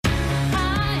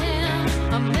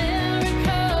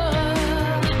America,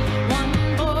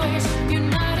 one voice,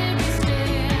 united we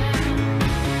stand.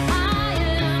 I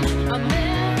am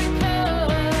America,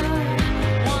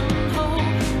 one hope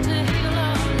to heal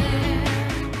our land.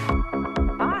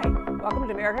 Hi, welcome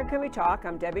to America Can We Talk?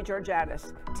 I'm Debbie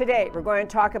Georgiadis. Today we're going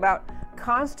to talk about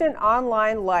constant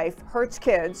online life hurts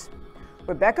kids.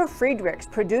 Rebecca Friedrichs,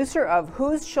 producer of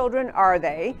Whose Children Are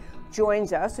They?,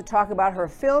 joins us to talk about her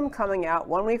film coming out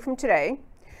 1 week from today.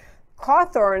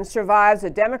 Cawthorn survives a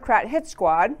Democrat hit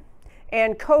squad,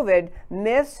 and COVID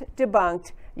myths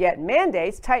debunked, yet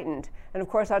mandates tightened. And of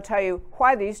course, I'll tell you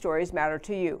why these stories matter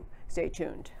to you. Stay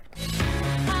tuned.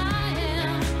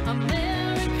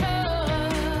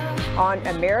 On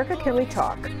America Can We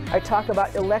Talk, I talk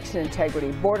about election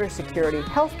integrity, border security,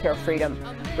 healthcare freedom,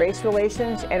 race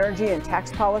relations, energy and tax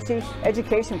policy,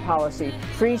 education policy,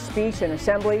 free speech and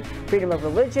assembly, freedom of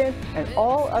religion, and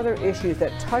all other issues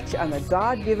that touch on the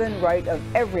God-given right of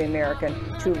every American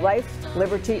to life,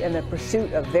 liberty, and the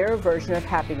pursuit of their version of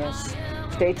happiness.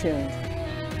 Stay tuned.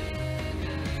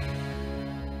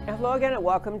 Hello again and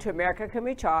welcome to America Can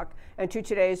We Talk and to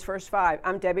today's First Five.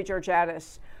 I'm Debbie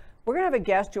Georgiadis. We're going to have a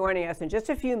guest joining us in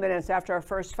just a few minutes after our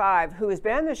First Five who has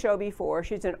been on the show before.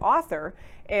 She's an author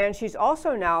and she's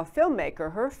also now a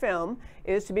filmmaker. Her film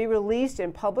is to be released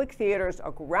in public theaters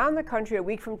around the country a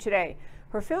week from today.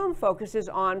 Her film focuses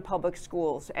on public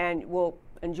schools, and we'll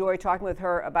enjoy talking with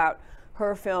her about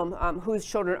her film, Whose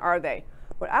Children Are They?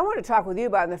 What I want to talk with you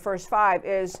about in the First Five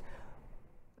is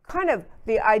kind of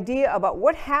the idea about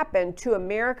what happened to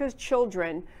America's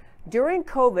children during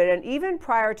COVID, and even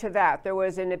prior to that. There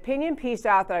was an opinion piece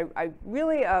out that I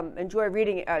really enjoy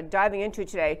reading, diving into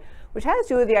today, which has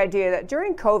to do with the idea that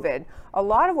during COVID, a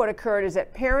lot of what occurred is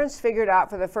that parents figured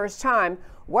out for the first time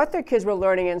what their kids were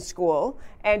learning in school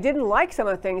and didn't like some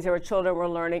of the things their children were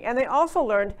learning, and they also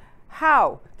learned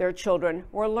how their children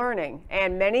were learning.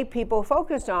 And many people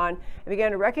focused on and began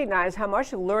to recognize how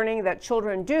much learning that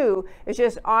children do is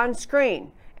just on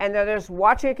screen. And they're just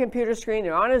watching a computer screen,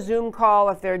 they're on a Zoom call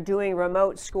if they're doing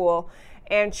remote school.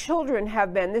 And children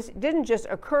have been, this didn't just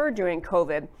occur during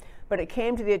COVID, but it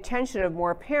came to the attention of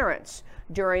more parents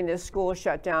during the school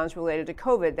shutdowns related to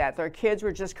COVID, that their kids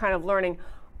were just kind of learning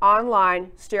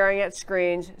online, staring at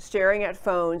screens, staring at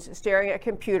phones, staring at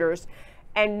computers,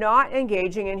 and not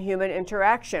engaging in human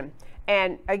interaction.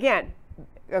 And again,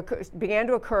 began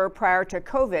to occur prior to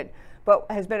COVID. But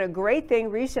has been a great thing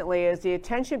recently is the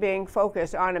attention being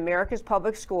focused on America's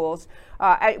public schools.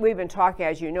 We've been talking,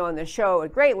 as you know, on the show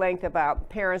at great length about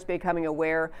parents becoming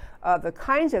aware of the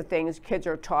kinds of things kids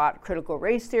are taught, critical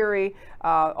race theory,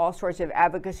 all sorts of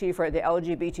advocacy for the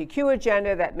LGBTQ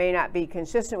agenda that may not be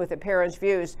consistent with the parents'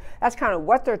 views. That's kind of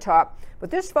what they're taught.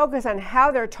 But this focus on how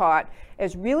they're taught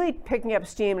is really picking up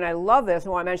steam, and I love this. I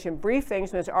want to mention brief things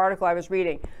from this article I was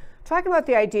reading. Talking about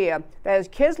the idea that as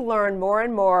kids learn more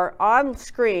and more on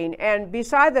screen, and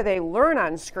beside that they learn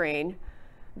on screen,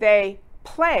 they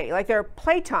play, like their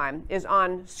playtime is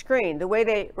on screen, the way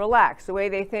they relax, the way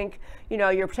they think, you know,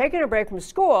 you're taking a break from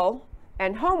school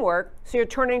and homework, so you're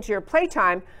turning to your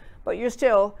playtime, but you're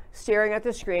still staring at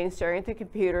the screen, staring at the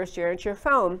computer, staring at your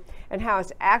phone, and how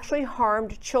it's actually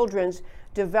harmed children's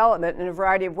development in a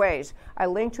variety of ways. I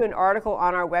linked to an article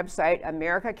on our website,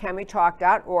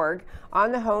 americacanwetalk.org.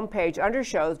 On the homepage, under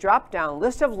shows, drop down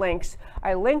list of links.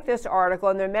 I linked this article,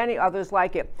 and there are many others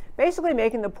like it, basically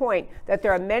making the point that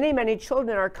there are many, many children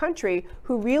in our country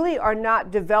who really are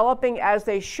not developing as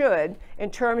they should in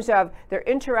terms of their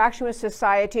interaction with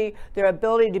society, their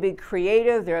ability to be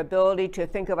creative, their ability to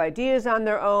think of ideas on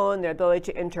their own, their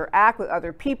ability to interact with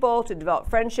other people, to develop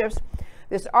friendships.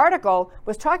 This article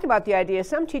was talking about the idea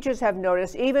some teachers have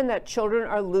noticed even that children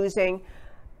are losing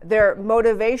their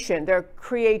motivation, their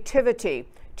creativity.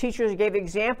 Teachers gave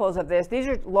examples of this. These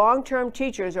are long-term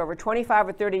teachers over 25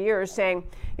 or 30 years saying,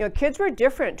 you know, kids were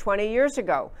different 20 years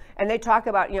ago. And they talk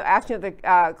about, you know, asking the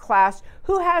class,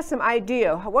 who has some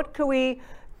idea? What could we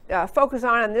focus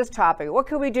on this topic? What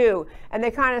could we do? And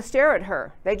they kind of stare at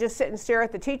her. They just sit and stare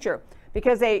at the teacher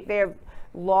because they have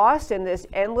lost in this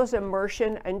endless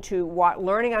immersion into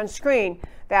learning on screen,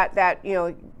 that you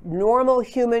know, normal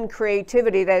human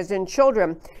creativity that is in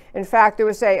children. In fact, there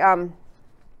was a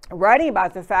writing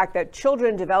about the fact that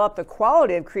children develop the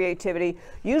quality of creativity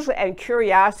usually and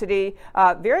curiosity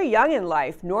very young in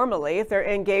life, normally, if they're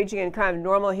engaging in kind of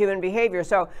normal human behavior.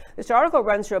 So this article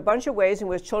runs through a bunch of ways in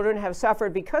which children have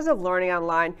suffered because of learning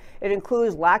online. It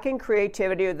includes lacking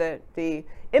creativity or the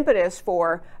impetus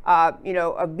for,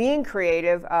 of being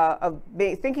creative,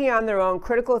 thinking on their own,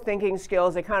 critical thinking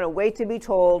skills. They kind of wait to be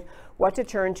told what to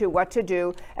turn to, what to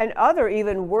do, and other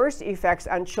even worse effects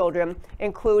on children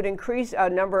include increased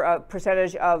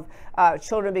percentage of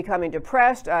children becoming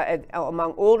depressed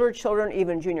among older children,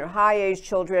 even junior high age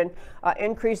children,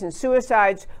 increase in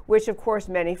suicides, which of course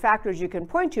many factors you can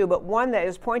point to, but one that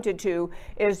is pointed to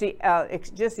is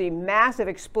just the massive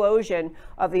explosion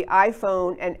of the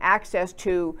iPhone and access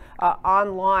to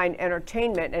online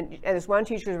entertainment. And as one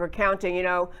teacher was recounting,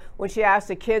 when she asked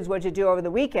the kids what to do over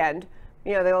the weekend,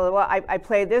 they go, well, I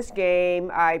played this game,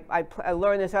 I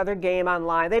learned this other game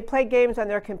online. They play games on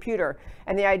their computer.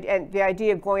 And the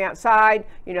idea of going outside,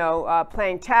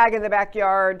 playing tag in the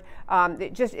backyard,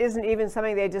 it just isn't even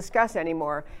something they discuss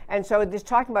anymore. And so just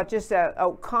talking about just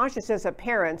a consciousness of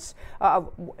parents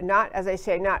of not, as I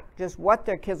say, not just what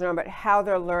their kids learn, but how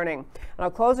they're learning. And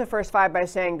I'll close the first 5 by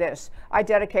saying this. I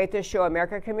dedicate this show,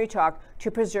 America Can We Talk,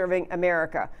 to preserving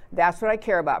America. That's what I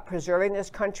care about, preserving this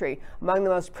country. Among the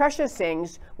most precious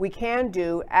things we can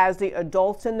do as the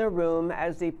adults in the room,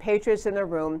 as the patriots in the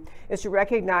room, is to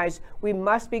recognize we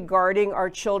must be guarding our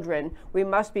children. We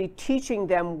must be teaching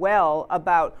them well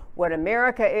about what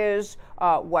America is,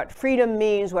 what freedom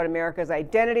means, what America's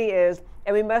identity is,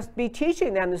 and we must be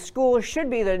teaching them the school should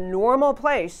be the normal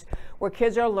place where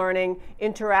kids are learning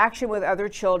interaction with other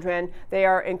children. They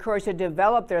are encouraged to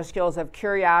develop their skills of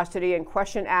curiosity and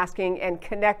question asking and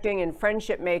connecting and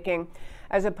friendship making,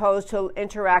 as opposed to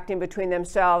interacting between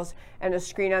themselves and a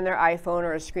screen on their iPhone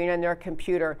or a screen on their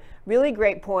computer. Really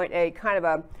great point, a kind of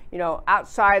a,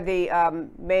 outside the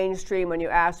mainstream when you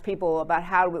ask people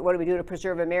about what do we do to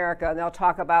preserve America, and they'll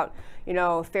talk about,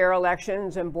 fair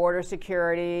elections and border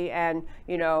security and,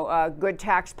 good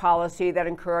tax policy that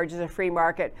encourages a free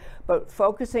market. But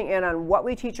focusing in on what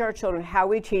we teach our children, how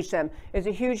we teach them, is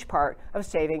a huge part of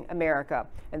saving America.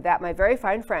 And that, my very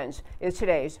fine friends, is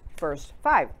today's First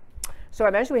 5. So I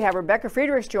mentioned we have Rebecca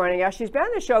Friedrichs joining us. She's been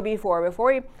on the show before. Before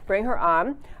we bring her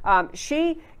on,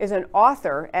 she is an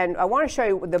author, and I want to show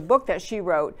you the book that she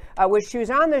wrote, which she was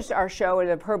on our show,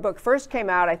 and her book first came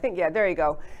out, I think, there you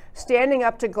go, Standing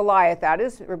Up to Goliath. That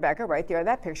is Rebecca right there in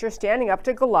that picture, Standing Up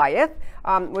to Goliath,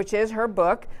 which is her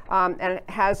book, and it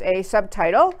has a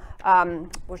subtitle,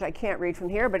 which I can't read from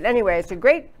here, but anyway, it's a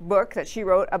great book that she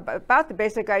wrote about the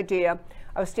basic idea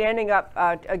of standing up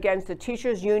against the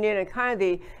teachers union and kind of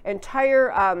the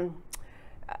entire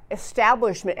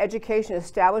education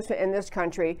establishment in this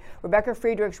country. Rebecca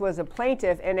Friedrichs was a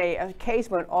plaintiff in a case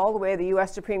went all the way to the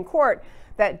U.S. Supreme Court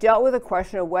that dealt with the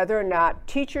question of whether or not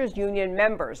teachers union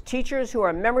members, teachers who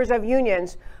are members of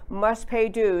unions, must pay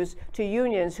dues to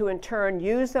unions who in turn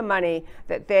use the money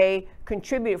that they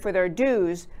contribute for their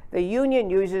dues. The union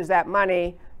uses that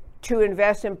money to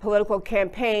invest in political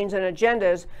campaigns and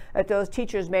agendas that those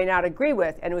teachers may not agree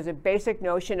with. And it was a basic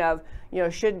notion of,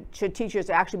 should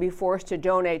teachers actually be forced to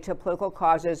donate to political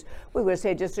causes? We would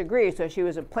say disagree. So she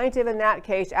was a plaintiff in that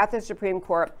case at the Supreme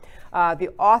Court, the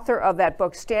author of that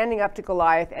book, Standing Up to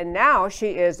Goliath, and now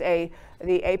she is a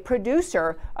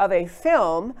producer of a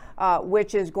film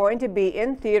which is going to be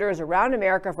in theaters around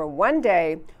America for one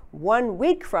day, 1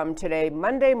 week from today,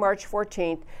 Monday, March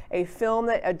 14th, a film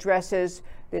that addresses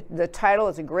the title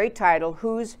is a great title,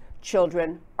 Whose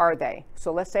Children Are They?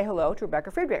 So let's say hello to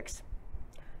Rebecca Friedrichs.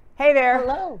 Hey there.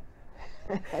 Hello.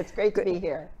 It's great to be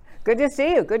here. Good to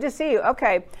see you. Good to see you.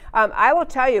 Okay. I will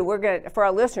tell you, for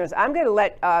our listeners, I'm going to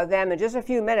let them in just a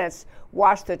few minutes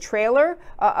watch the trailer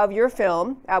of your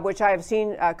film, which I have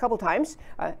seen a couple times,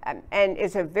 and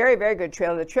it's a very, very good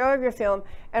trailer. The trailer of your film,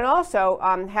 and also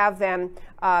have them,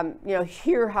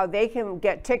 hear how they can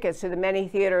get tickets to the many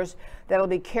theaters that'll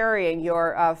be carrying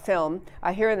your film.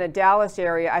 Here in the Dallas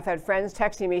area, I've had friends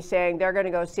texting me saying they're going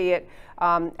to go see it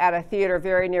at a theater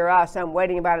very near us. I'm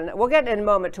waiting about it. We'll get in a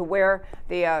moment to where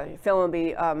the film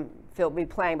will be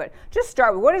playing, but just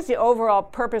start with, what is the overall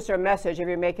purpose or message if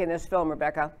you're making this film,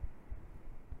 Rebecca?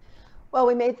 Well,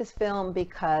 we made this film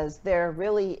because there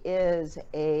really is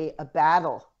a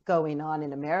battle going on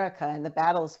in America, and the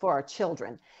battle is for our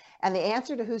children. And the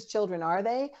answer to whose children are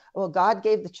they? Well, God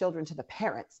gave the children to the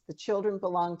parents. The children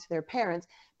belong to their parents.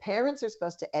 Parents are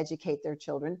supposed to educate their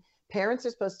children. Parents are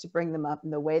supposed to bring them up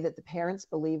in the way that the parents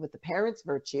believe with the parents'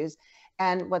 virtues.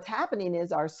 And what's happening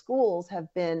is our schools have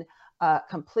been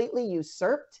completely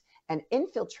usurped and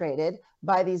infiltrated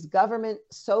by these government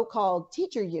so-called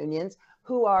teacher unions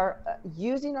who are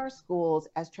using our schools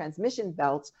as transmission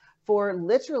belts for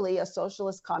literally a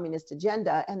socialist communist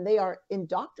agenda, and they are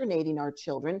indoctrinating our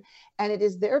children, and it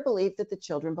is their belief that the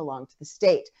children belong to the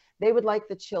state. They would like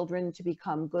the children to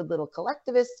become good little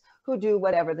collectivists who do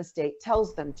whatever the state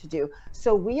tells them to do.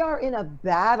 So we are in a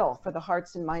battle for the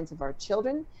hearts and minds of our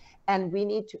children, and we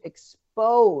need to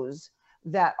expose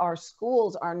that our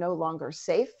schools are no longer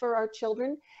safe for our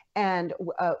children. And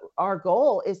our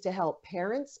goal is to help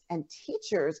parents and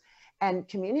teachers and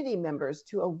community members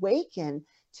to awaken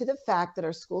to the fact that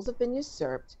our schools have been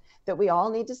usurped, that we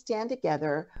all need to stand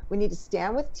together. We need to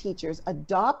stand with teachers,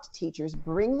 adopt teachers,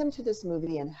 bring them to this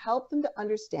movie and help them to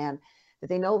understand that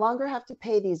they no longer have to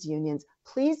pay these unions.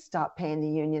 Please stop paying the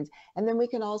unions. And then we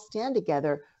can all stand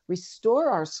together, restore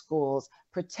our schools,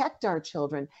 protect our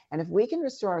children. And if we can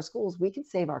restore our schools, we can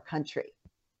save our country.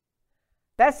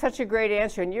 That's such a great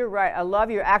answer, and you're right. I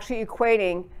love you actually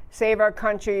equating save our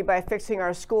country by fixing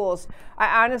our schools.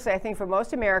 I think for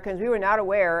most Americans, we were not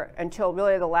aware until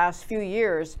really the last few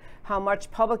years how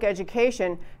much public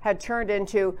education had turned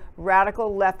into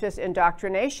radical leftist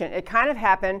indoctrination. It kind of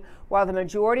happened while the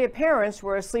majority of parents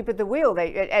were asleep at the wheel,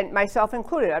 and myself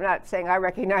included. I'm not saying I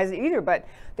recognize it either, but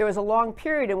there was a long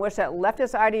period in which that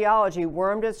leftist ideology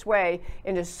wormed its way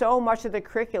into so much of the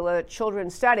curricula that children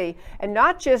study, and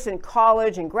not just in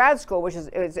college and grad school, which is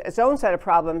its own set of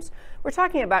problems. We're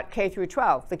talking about K through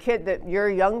 12, the kid that your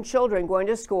young children going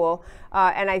to school,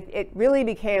 it really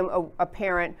became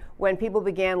apparent when people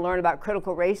began to learn about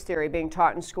critical race theory being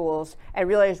taught in schools and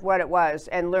realized what it was,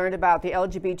 and learned about the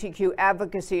LGBTQ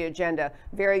advocacy agenda.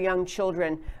 Very young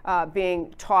children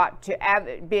being taught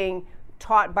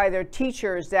by their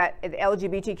teachers that the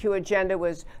LGBTQ agenda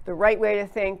was the right way to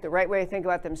think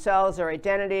about themselves, their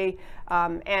identity,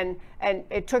 and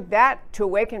it took that to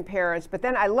awaken parents. But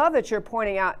then I love that you're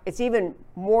pointing out it's even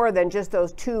more than just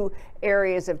those two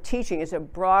areas of teaching. It's a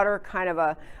broader kind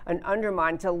of an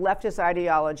undermine to leftist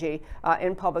ideology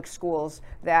in public schools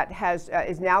that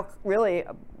is now really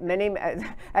many, and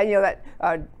that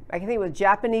I think it was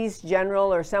Japanese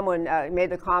general or someone made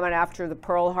the comment after the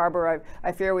Pearl Harbor,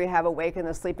 I fear we have awakened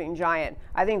the sleeping giant.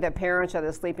 I think the parents are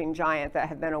the sleeping giant that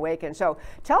have been awakened. So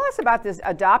tell us about this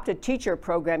Adopt a Teacher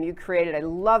program you created. I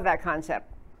love that concept.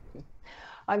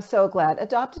 I'm so glad.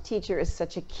 Adopt a Teacher is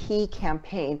such a key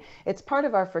campaign. It's part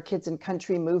of our For Kids and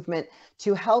Country movement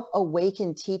to help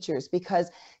awaken teachers, because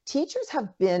teachers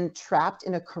have been trapped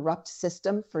in a corrupt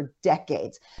system for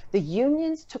decades. The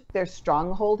unions took their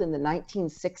stronghold in the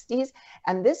 1960s,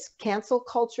 and this cancel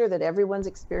culture that everyone's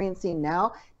experiencing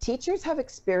now, teachers have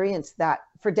experienced that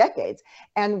for decades.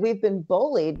 And we've been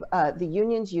bullied. The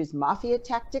unions use mafia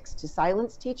tactics to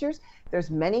silence teachers.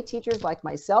 There's many teachers like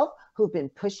myself who've been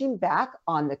pushing back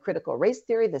on the critical race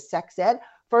theory, the sex ed,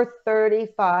 for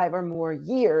 35 or more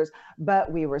years,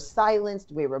 but we were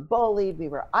silenced, we were bullied, we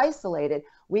were isolated.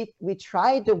 We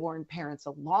tried to warn parents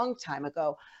a long time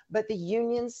ago, but the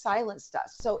unions silenced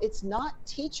us. So it's not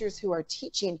teachers who are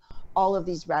teaching all of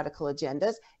these radical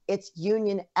agendas, it's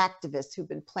union activists who've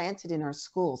been planted in our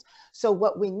schools. So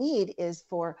what we need is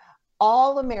for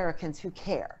all Americans who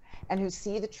care and who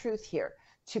see the truth here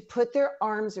to put their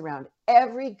arms around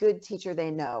every good teacher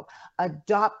they know,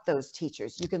 adopt those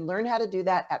teachers. You can learn how to do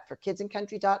that at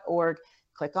forkidsandcountry.org.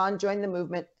 Click on Join the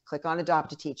Movement, click on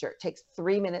Adopt a Teacher. It takes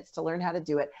 3 minutes to learn how to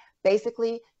do it.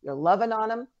 Basically, you're loving on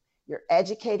them, you're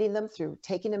educating them through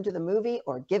taking them to the movie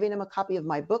or giving them a copy of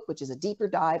my book, which is a deeper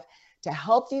dive to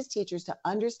help these teachers to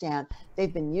understand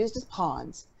they've been used as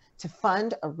pawns to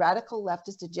fund a radical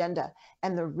leftist agenda.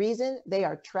 And the reason they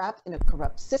are trapped in a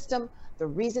corrupt system, the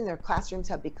reason their classrooms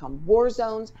have become war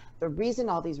zones, the reason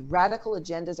all these radical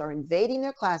agendas are invading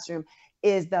their classroom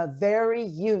is the very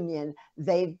union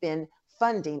they've been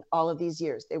funding all of these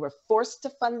years. They were forced to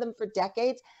fund them for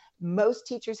decades. Most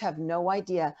teachers have no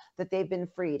idea that they've been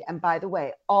freed. And by the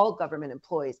way, all government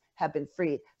employees have been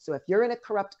freed. So if you're in a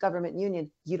corrupt government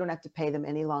union, you don't have to pay them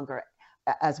any longer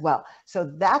as well.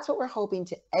 So that's what we're hoping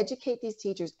to educate these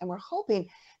teachers. And we're hoping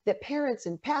that parents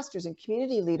and pastors and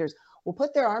community leaders will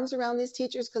put their arms around these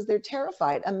teachers because they're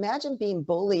terrified. Imagine being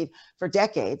bullied for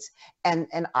decades and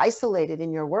isolated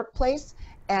in your workplace.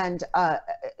 And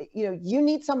you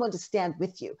need someone to stand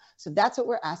with you. So that's what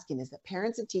we're asking, is that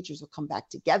parents and teachers will come back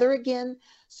together again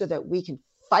so that we can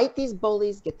fight these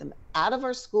bullies, get them out of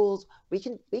our schools. We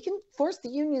can force the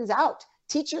unions out.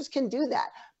 Teachers can do that,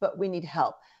 but we need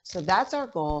help. So that's our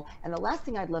goal. And the last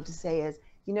thing I'd love to say is,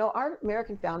 our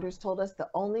American founders told us the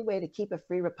only way to keep a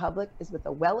free republic is with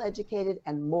a well-educated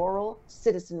and moral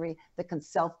citizenry that can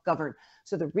self-govern.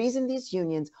 So the reason these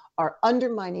unions are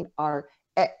undermining our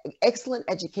excellent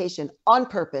education on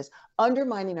purpose,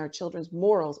 undermining our children's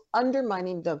morals,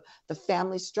 undermining the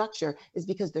family structure, is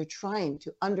because they're trying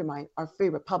to undermine our free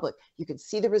republic. You can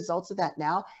see the results of that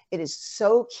now. It is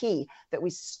so key that we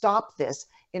stop this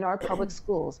in our public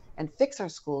schools and fix our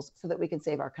schools so that we can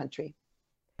save our country.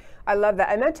 I love that.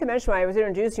 I meant to mention when I was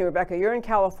introducing you, Rebecca, you're in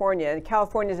California, and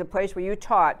California is a place where you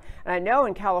taught. And I know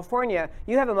in California,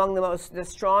 you have among the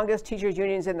strongest teachers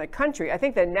unions in the country. I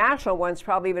think the national one's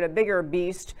probably even a bigger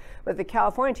beast, but the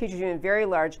California teachers union is very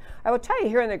large. I will tell you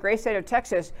here in the great state of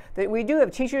Texas that we do have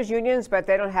teachers unions, but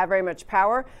they don't have very much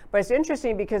power. But it's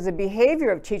interesting because the behavior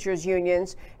of teachers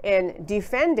unions in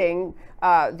defending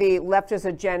the leftist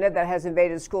agenda that has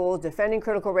invaded schools, defending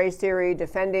critical race theory,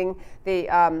 defending the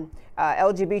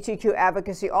LGBTQ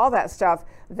advocacy, all that stuff,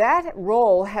 that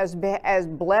role has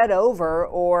bled over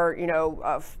or,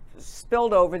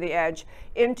 spilled over the edge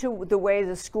into the way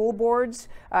the school boards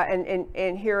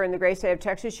and here in the great state of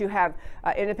Texas, you have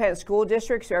independent school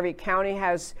districts. So every county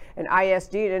has an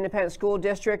ISD, an independent school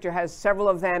district, or has several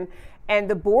of them. And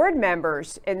the board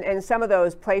members in some of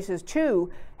those places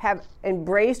too have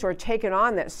embraced or taken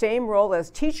on that same role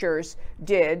as teachers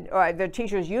did, or the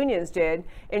teachers unions did,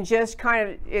 and just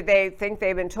kind of, they think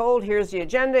they've been told, here's the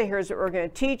agenda, here's what we're going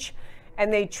to teach.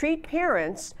 And they treat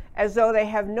parents as though they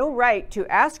have no right to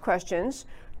ask questions,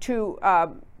 to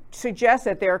suggest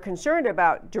that they're concerned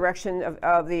about direction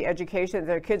of the education that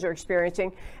their kids are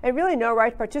experiencing, and really no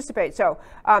right to participate. So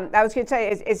I was going to say,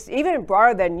 it's even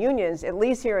broader than unions, at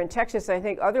least here in Texas. I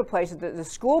think other places, the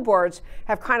school boards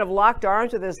have kind of locked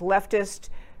arms with this leftist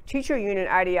teacher union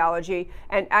ideology.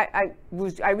 And I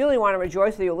really want to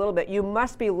rejoice with you a little bit. You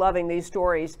must be loving these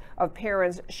stories of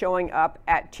parents showing up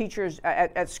at teachers,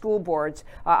 at school boards,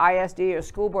 ISD or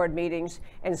school board meetings,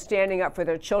 and standing up for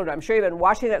their children. I'm sure you've been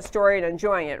watching that story and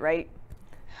enjoying it, right?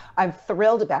 I'm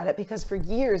thrilled about it because for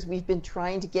years we've been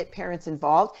trying to get parents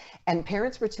involved, and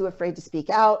parents were too afraid to speak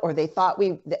out, or they thought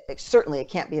certainly it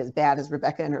can't be as bad as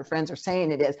Rebecca and her friends are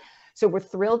saying it is. So we're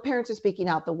thrilled parents are speaking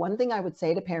out. The one thing I would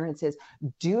say to parents is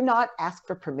do not ask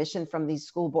for permission from these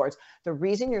school boards. The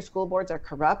reason your school boards are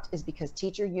corrupt is because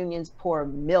teacher unions pour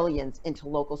millions into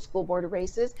local school board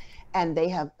races, and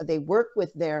they work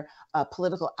with their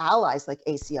political allies like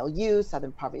ACLU,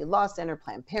 Southern Poverty Law Center,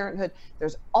 Planned Parenthood.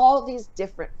 There's all these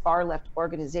different far left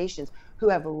organizations who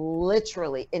have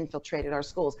literally infiltrated our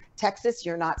schools. Texas,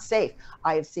 you're not safe.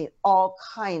 I have seen all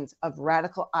kinds of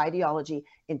radical ideology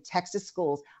in Texas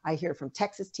schools. I hear from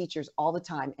Texas teachers all the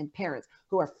time and parents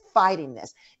who are fighting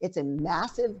this. It's a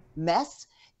massive mess.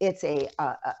 It's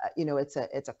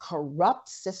it's a corrupt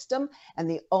system, and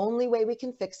the only way we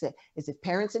can fix it is if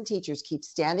parents and teachers keep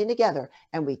standing together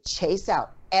and we chase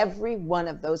out every one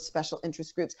of those special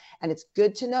interest groups. And it's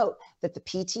good to note that the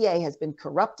PTA has been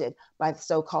corrupted by the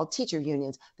so-called teacher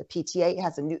unions. The PTA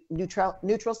has a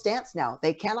neutral stance now.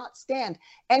 They cannot stand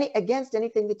against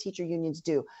anything the teacher unions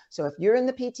do. So if you're in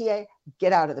the PTA,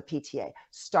 get out of the PTA.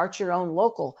 Start your own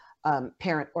local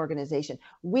parent organization.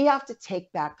 We have to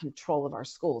take back control of our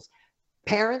schools.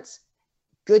 Parents,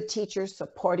 good teachers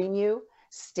supporting you,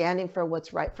 standing for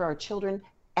what's right for our children,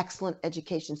 excellent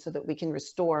education so that we can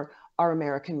restore our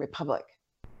American Republic.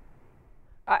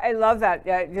 I love that.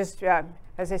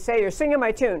 As I say, you're singing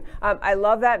my tune. I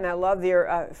love that, and I love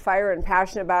your fire and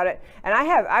passion about it. And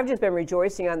I've just been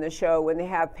rejoicing on the show when they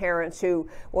have parents who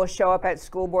will show up at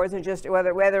school boards and just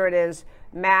whether it is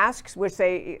masks, which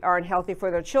they aren't healthy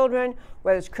for their children,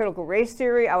 whether it's critical race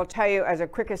theory. I will tell you, as a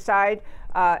quick aside,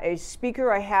 a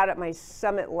speaker I had at my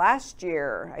summit last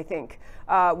year, I think,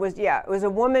 it was a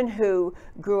woman who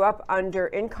grew up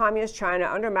in communist China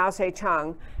under Mao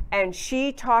Zedong, and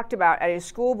she talked about at a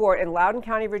school board in Loudoun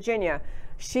County, Virginia.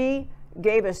 She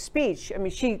gave a speech. I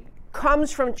mean, she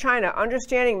comes from China,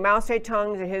 understanding Mao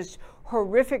Zedong and his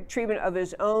horrific treatment of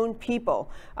his own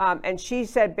people. And she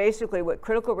said basically what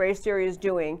critical race theory is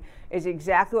doing is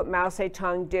exactly what Mao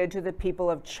Zedong did to the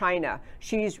people of China.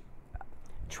 She's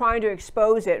trying to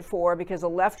expose it because the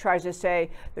left tries to say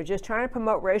they're just trying to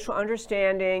promote racial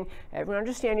understanding, everyone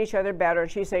understand each other better.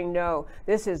 And she's saying, no,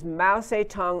 this is Mao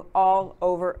Zedong all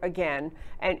over again,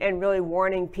 and really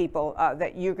warning people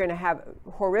that you're going to have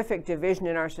horrific division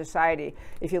in our society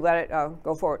if you let it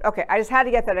go forward. Okay, I just had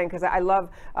to get that in because I love,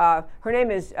 her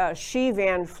name is She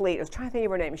Van Fleet. I was trying to think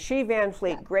of her name. She Van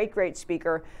Fleet, great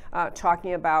speaker,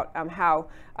 talking about how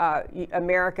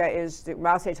America is,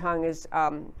 Mao Zedong is,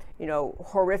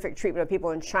 horrific treatment of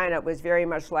people in China was very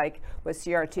much like what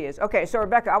CRT is. Okay, so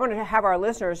Rebecca, I want to have our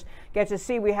listeners get to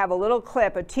see, we have a little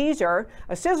clip, a teaser,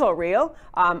 a sizzle reel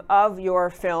of your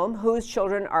film, Whose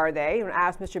Children Are They? I'm going to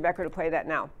ask Mr. Becker to play that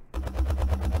now.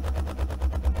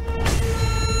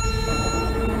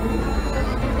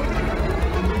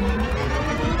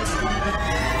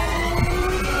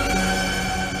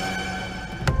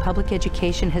 public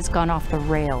education has gone off the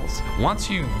rails. Once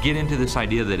you get into this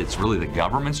idea that it's really the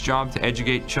government's job to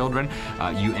educate children,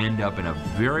 you end up in a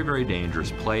very, very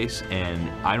dangerous place, and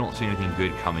I don't see anything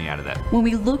good coming out of that. When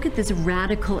we look at this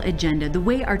radical agenda, the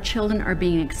way our children are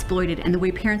being exploited and the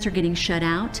way parents are getting shut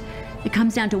out, it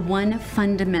comes down to one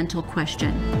fundamental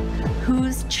question.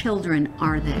 Whose children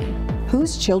are they?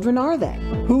 Whose children are they?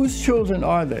 Whose children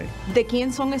are they? ¿De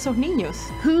quién son esos niños?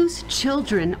 Whose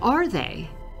children are they?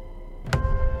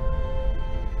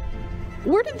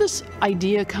 Where did this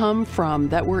idea come from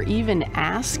that we're even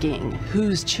asking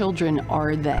whose children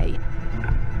are they?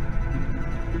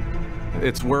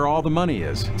 It's where all the money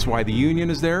is. It's why the union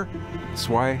is there. It's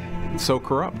why it's so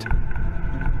corrupt.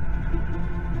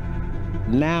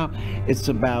 Now it's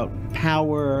about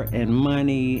power and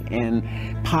money and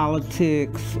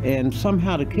politics, and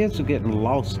somehow the kids are getting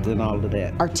lost in all of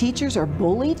that. Our teachers are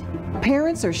bullied.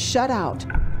 Parents are shut out.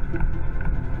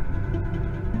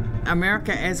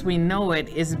 America as we know it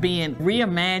is being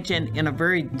reimagined in a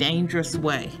very dangerous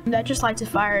way. That just lights a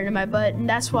fire into my butt, and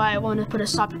that's why I want to put a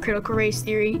stop to critical race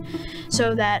theory,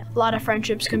 so that a lot of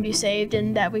friendships can be saved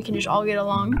and that we can just all get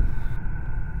along.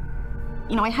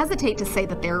 You know, I hesitate to say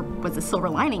that there was a silver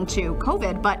lining to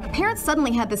COVID, but parents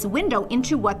suddenly had this window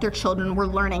into what their children were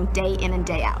learning day in and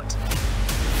day out.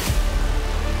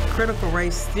 Critical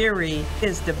race theory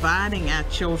is dividing our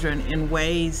children in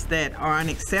ways that are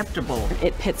unacceptable.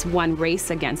 It pits one race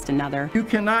against another. You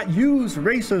cannot use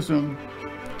racism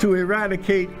to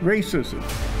eradicate racism.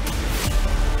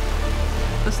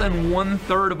 Less than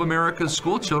 1/3 of America's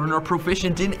school children are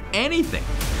proficient in anything.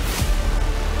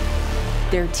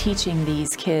 They're teaching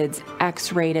these kids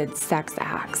X-rated sex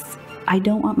acts. I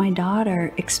don't want my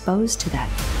daughter exposed to that.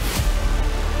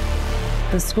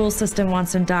 The school system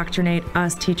wants to indoctrinate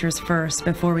us teachers first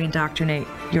before we indoctrinate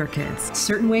your kids.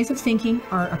 Certain ways of thinking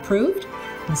are approved,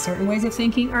 and certain ways of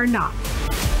thinking are not.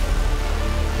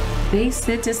 They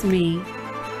sentenced me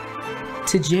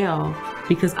to jail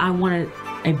because I wanted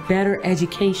a better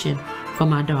education for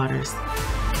my daughters.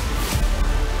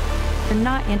 They're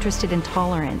not interested in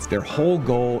tolerance. Their whole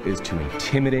goal is to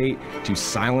intimidate, to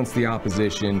silence the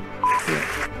opposition.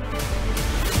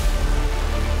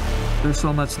 There's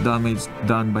so much damage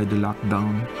done by the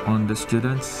lockdown on the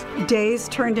students. Days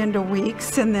turned into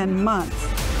weeks and then months.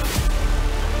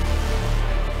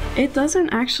 It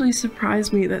doesn't actually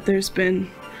surprise me that there's been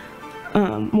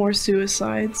more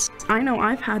suicides. I know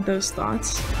I've had those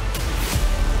thoughts.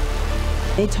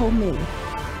 They told me,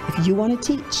 if you want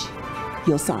to teach,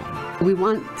 you'll sign. We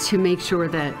want to make sure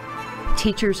that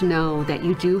teachers know that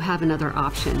you do have another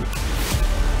option.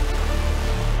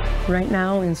 Right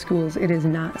now in schools, it is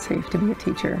not safe to be a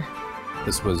teacher.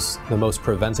 This was the most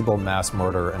preventable mass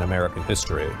murder in American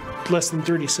history. Less than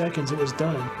 30 seconds, it was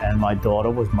done. And my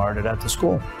daughter was murdered at the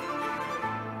school.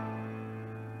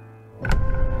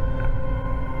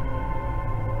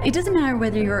 It doesn't matter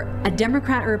whether you're a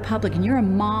Democrat or Republican, you're a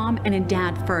mom and a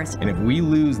dad first. And if we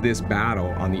lose this battle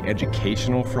on the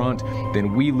educational front,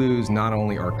 then we lose not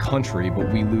only our country,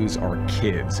 but we lose our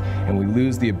kids. And we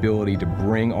lose the ability to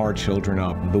bring our children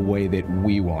up the way that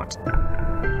we want.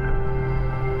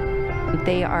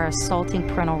 They are assaulting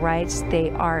parental rights. They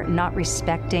are not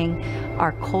respecting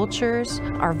our cultures,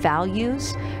 our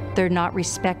values. They're not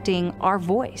respecting our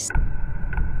voice.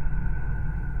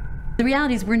 The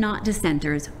reality is we're not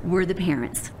dissenters, we're the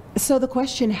parents. So the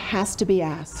question has to be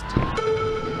asked.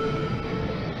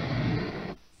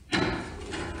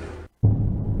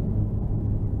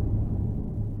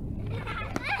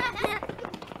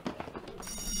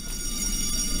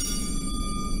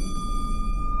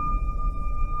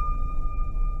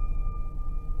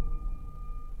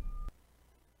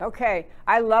 Okay,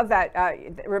 I love that.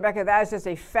 Rebecca, that is just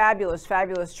a fabulous,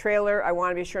 fabulous trailer. I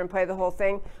want to be sure and play the whole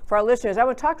thing. For our listeners, I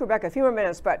want to talk to Rebecca a few more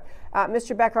minutes, but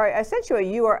Mr. Becker, I sent you a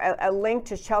URL, a link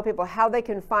to tell people how they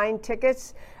can find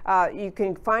tickets. You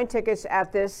can find tickets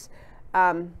at this,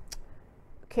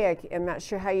 okay, I'm not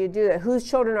sure how you do that.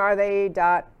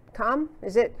 whosechildrenarethe.com,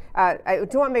 is it? I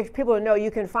do want to make people know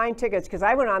you can find tickets, because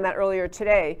I went on that earlier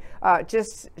today,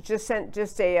 just sent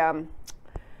a,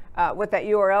 what that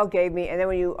URL gave me, and then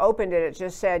when you opened it, it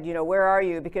just said, you know, where are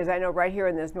you? Because I know right here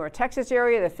in this North Texas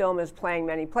area, the film is playing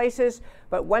many places,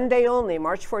 but one day only,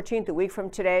 March 14th, a week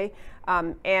from today,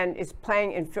 and it's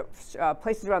playing in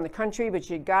places around the country, but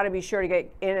you got to be sure to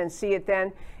get in and see it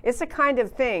then. It's the kind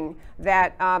of thing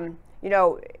that, you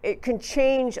know, it can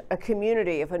change a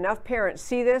community. If enough parents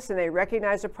see this and they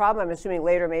recognize the problem, I'm assuming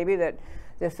later maybe that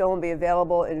the film will be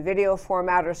available in video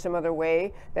format or some other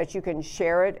way that you can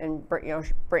share it and, you know,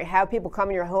 have people come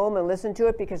in your home and listen to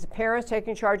it, because the parents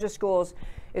taking charge of schools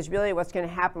is really what's going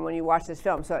to happen when you watch this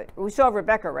film. So we still have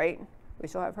Rebecca, right? We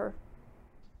still have her?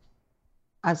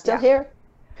 I'm still here.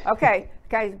 Okay,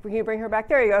 guys, can you bring her back?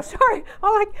 There you go. Sorry.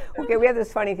 Okay, we have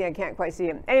this funny thing. I can't quite see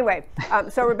him. Anyway,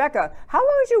 so Rebecca, how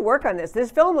long did you work on this? This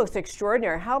film looks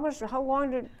extraordinary. How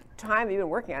long time have you been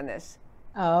working on this?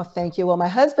 Oh, thank you. Well, my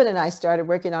husband and I started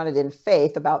working on it in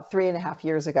faith about 3.5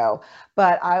 years ago.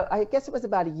 But I guess it was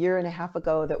about 1.5 years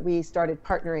ago that we started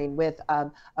partnering with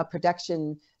a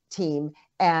production team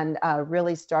and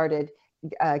really started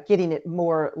getting it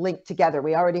more linked together.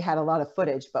 We already had a lot of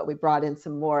footage, but we brought in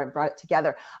some more and brought it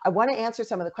together. I want to answer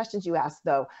some of the questions you asked,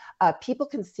 though. People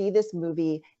can see this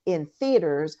movie in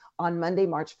theaters on Monday,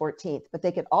 March 14th, but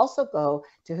they can also go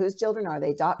to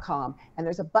whosechildrenarethey.com, and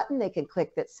there's a button they can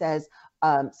click that says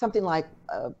something like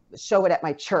show it at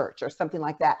my church or something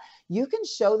like that. You can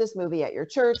show this movie at your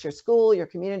church, your school, your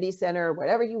community center,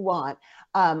 whatever you want,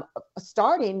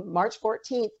 starting March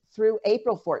 14th through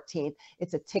April 14th.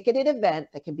 It's a ticketed event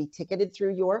that can be ticketed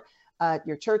through your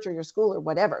church or your school or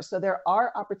whatever. So there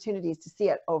are opportunities to see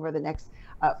it over the next,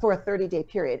 for a 30-day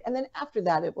period. And then after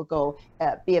that, it will go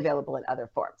be available in other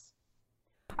forms.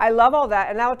 I love all that.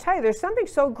 And I'll tell you, there's something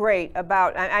so great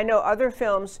about, I know other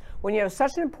films, when you have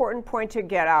such an important point to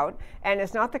get out, and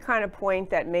it's not the kind of point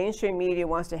that mainstream media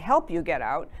wants to help you get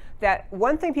out, that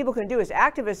one thing people can do as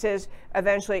activists is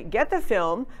eventually get the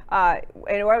film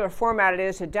in whatever format it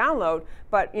is to download,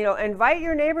 but invite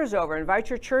your neighbors over, invite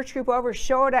your church group over,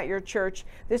 show it at your church.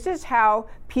 This is how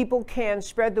people can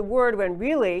spread the word when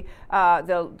really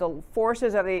the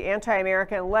forces of the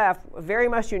anti-American left very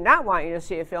much do not want you to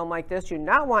see a film like this, do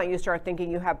not want you to start thinking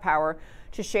you have power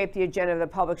to shape the agenda of the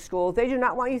public schools. They do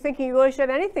not want you thinking you really should have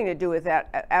anything to do with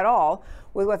that at all,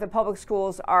 with what the public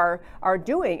schools are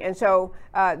doing. And so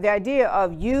the idea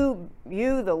of you,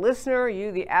 the listener,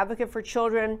 you, the advocate for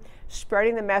children,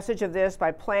 spreading the message of this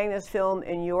by playing this film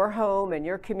in your home and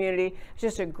your community, is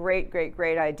just a great, great,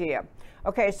 great idea.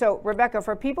 Okay, so Rebecca,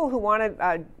 for people who want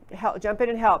to jump in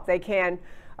and help, they can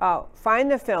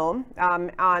find the film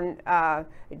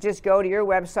just go to your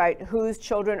website,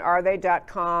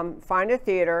 whosechildrenarethey.com, find a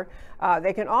theater.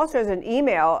 They can also, as an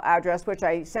email address, which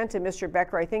I sent to Mr.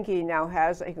 Becker, I think he now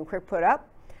has, he can quick put up.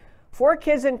 For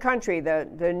Kids and Country,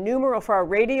 the numeral for our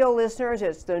radio listeners,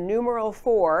 it's the numeral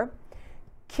 4,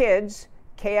 kids,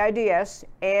 KIDS,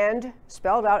 and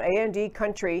spelled out A-N-D,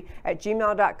 country at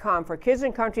gmail.com. For Kids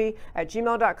and Country at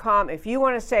gmail.com. If you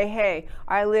want to say, hey,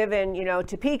 I live in,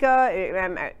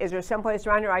 Topeka, is there someplace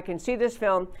around here I can see this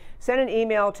film, send an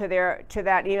email to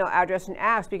that email address and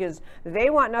ask, because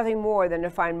they want nothing more than to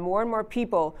find more and more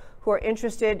people who are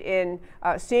interested in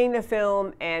seeing the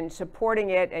film and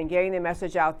supporting it and getting the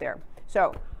message out there.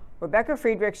 So, Rebecca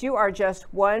Friedrichs, you are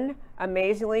just one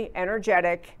amazingly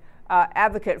energetic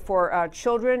advocate for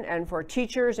children and for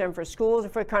teachers and for schools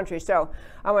and for the country. So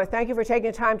I want to thank you for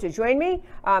taking the time to join me.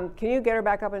 Can you get her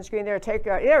back up on the screen there?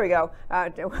 There we go.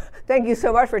 Thank you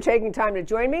so much for taking time to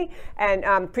join me, and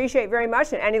appreciate it very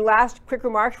much. And any last quick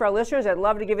remarks for our listeners? I'd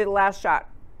love to give you the last shot.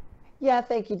 Yeah,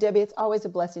 thank you, Debbie. It's always a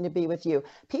blessing to be with you.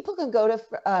 People can go to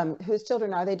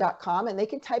whosechildrenarethey.com and they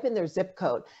can type in their zip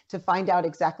code to find out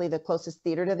exactly the closest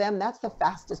theater to them. That's the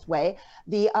fastest way.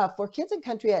 The For Kids and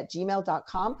Country at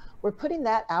gmail.com, we're putting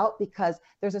that out because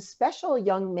there's a special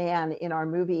young man in our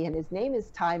movie, and his name is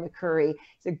Ty McCurry.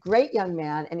 He's a great young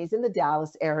man, and he's in the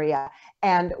Dallas area.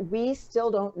 And we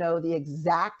still don't know the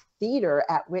exact theater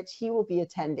at which he will be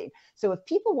attending. So if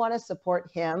people want to support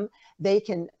him, they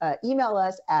can email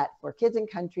us at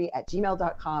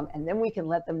forkidsandcountry@gmail.com, and then we can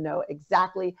let them know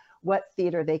exactly what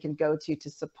theater they can go to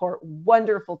support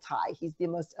wonderful Ty. He's the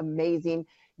most amazing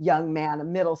young man, a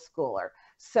middle schooler.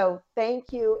 So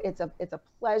thank you. It's a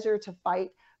pleasure to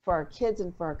fight for our kids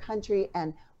and for our country,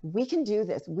 and we can do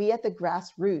this. We at the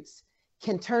grassroots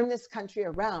can turn this country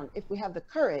around if we have the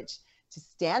courage to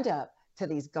stand up to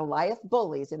these Goliath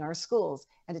bullies in our schools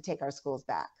and to take our schools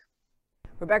back.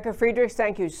 Rebecca Friedrichs,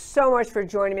 thank you so much for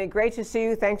joining me. Great to see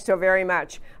you. Thanks so very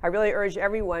much. I really urge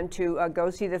everyone to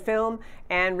go see the film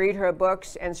and read her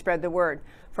books and spread the word.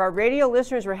 For our radio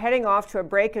listeners, we're heading off to a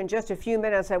break in just a few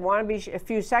minutes. I want to be a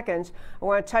few seconds. I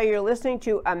want to tell you, you're listening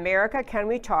to America Can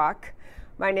We Talk.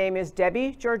 My name is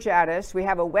Debbie Georgatos. We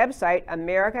have a website,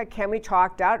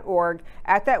 americacanwetalk.org.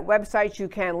 At that website, you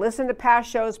can listen to past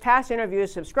shows, past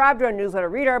interviews, subscribe to our newsletter,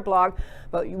 read our blog.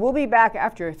 But we'll be back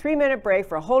after a 3-minute break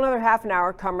for a whole other half an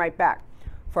hour. Come right back.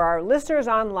 For our listeners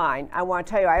online, I want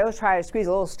to tell you, I always try to squeeze a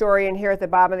little story in here at the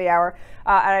bottom of the hour.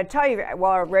 And I tell you,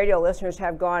 while our radio listeners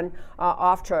have gone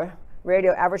off to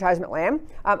radio advertisement land,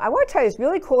 I want to tell you this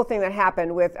really cool thing that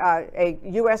happened with a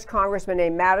U.S. Congressman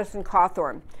named Madison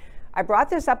Cawthorn. I brought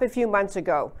this up a few months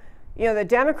ago. You know, the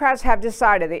Democrats have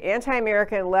decided, the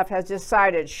anti-American left has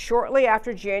decided shortly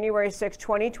after January 6,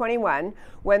 2021,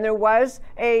 when there was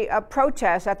a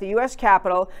protest at the U.S.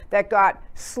 Capitol that got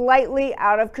slightly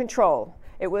out of control.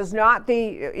 It was not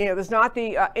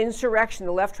the insurrection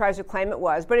the left tries to claim it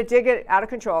was, but it did get out of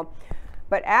control.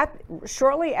 But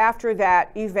shortly after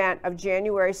that event of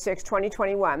January 6,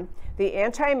 2021, the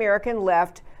anti-American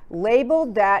left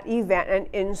labeled that event an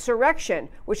insurrection,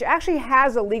 which actually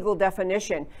has a legal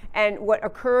definition. And what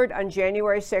occurred on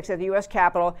January 6th at the U.S.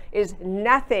 Capitol is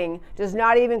nothing, does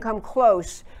not even come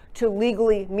close to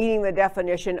legally meeting the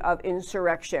definition of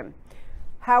insurrection.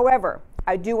 However,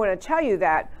 I do want to tell you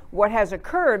that what has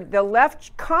occurred, the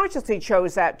left consciously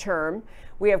chose that term,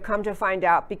 we have come to find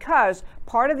out, because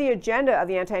part of the agenda of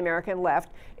the anti-American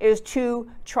left is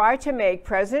to try to make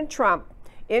President Trump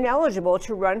ineligible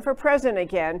to run for president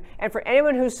again, and for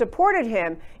anyone who supported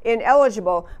him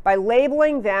ineligible by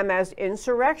labeling them as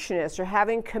insurrectionists or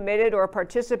having committed or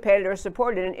participated or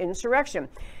supported an insurrection.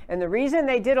 And the reason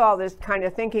they did all this kind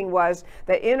of thinking was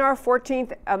that in our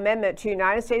 14th Amendment to the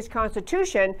United States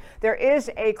Constitution, there is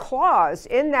a clause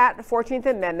in that 14th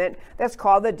Amendment that's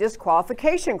called the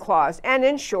disqualification clause. And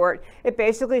in short, it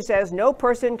basically says no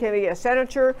person can be a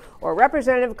senator or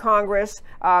representative of Congress,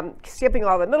 skipping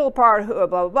all the middle part, blah,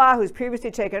 blah, blah, who's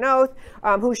previously taken oath,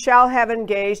 who shall have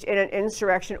engaged in an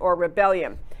insurrection or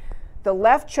rebellion. The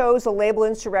left chose the label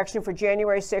insurrection for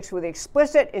January 6th with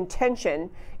explicit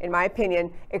intention, in my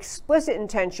opinion, explicit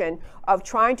intention of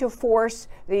trying to force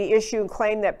the issue and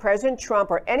claim that President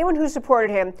Trump or anyone who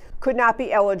supported him could not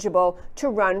be eligible to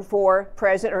run for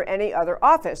president or any other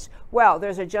office. Well,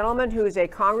 there's a gentleman who's a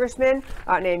congressman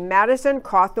named Madison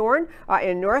Cawthorn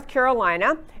in North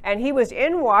Carolina, and he was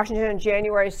in Washington on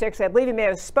January 6th. I believe he may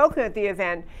have spoken at the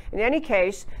event. In any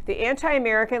case, the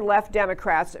anti-American left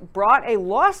Democrats brought a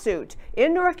lawsuit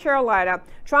in North Carolina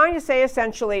trying to say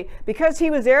essentially, because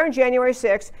he was there on January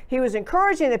 6th, he was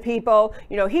encouraging the people,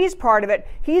 you know, he's part of it,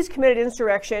 he's committed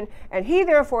insurrection, and he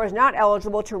therefore is not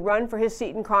eligible to run for his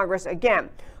seat in Congress again.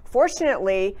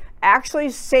 Fortunately, actually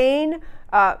sane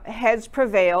heads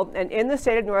prevailed, and in the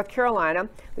state of North Carolina,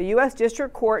 the U.S.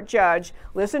 District Court judge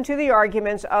listened to the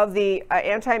arguments of the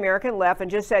anti-American left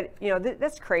and just said, you know,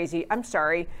 that's crazy, I'm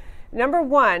sorry. Number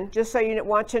one, just so you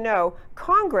want to know,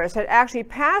 Congress had actually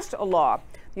passed a law.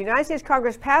 The United States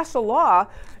Congress passed a law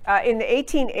in the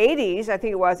 1880s, I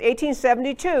think it was,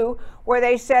 1872, where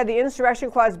they said the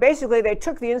insurrection clause, basically they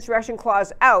took the insurrection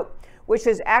clause out, which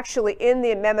is actually in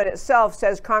the amendment itself,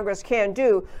 says Congress can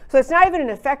do. So it's not even in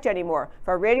effect anymore.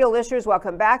 For our radio listeners,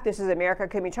 welcome back. This is America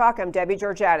Can We Talk? I'm Debbie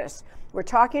Georgatos. We're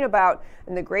talking about,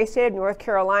 in the great state of North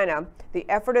Carolina, the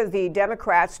effort of the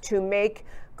Democrats to make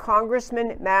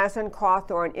Congressman Madison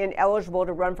Cawthorn ineligible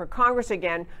to run for Congress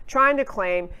again, trying to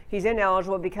claim he's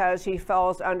ineligible because he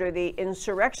falls under the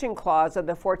insurrection clause of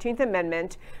the 14th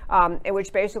Amendment,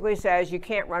 which basically says you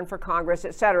can't run for Congress,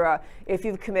 etc., if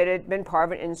you've been part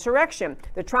of an insurrection.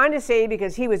 They're trying to say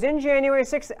because he was in January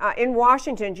 6th, in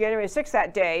Washington, January 6th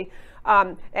that day,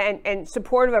 and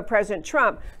supportive of President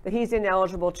Trump, that he's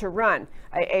ineligible to run.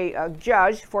 A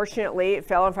judge, fortunately, it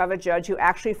fell in front of a judge who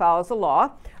actually follows the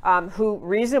law, who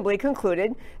reasonably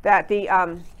concluded that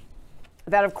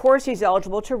that of course he's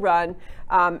eligible to run,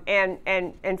 and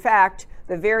in fact,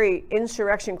 the very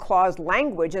insurrection clause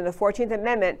language in the 14th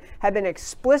Amendment had been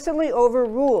explicitly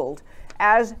overruled,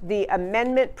 as the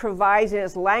amendment provides in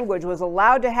its language was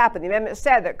allowed to happen. The amendment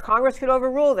said that Congress could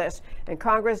overrule this, and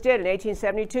Congress did in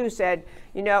 1872, said,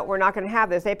 you know, we're not going to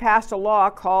have this. They passed a law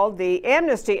called the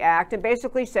Amnesty Act and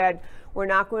basically said, we're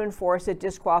not going to enforce a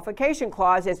disqualification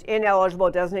clause. It's ineligible,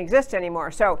 it doesn't exist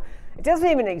anymore. So it doesn't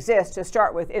even exist to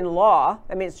start with in law.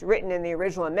 I mean, it's written in the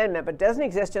original amendment, but doesn't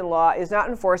exist in law, is not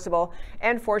enforceable.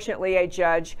 And fortunately, a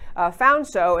judge found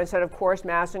so and said, of course,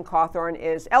 Madison Cawthorn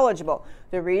is eligible.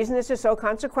 The reason this is so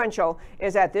consequential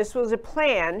is that this was a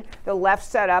plan the left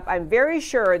set up. I'm very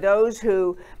sure those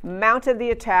who mounted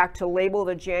the attack to label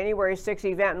the January 6th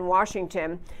event in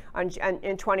Washington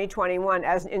in 2021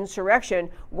 as an insurrection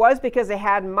was because they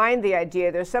had in mind the idea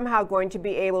they're somehow going to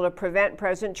be able to prevent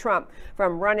President Trump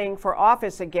from running for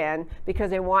office again because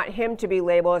they want him to be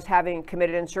labeled as having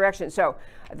committed insurrection. So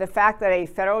the fact that a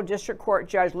federal district court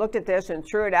judge looked at this and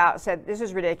threw it out, said this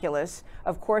is ridiculous,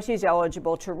 of course he's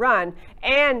eligible to run,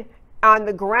 and on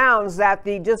the grounds that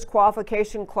the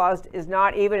disqualification clause is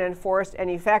not even enforced in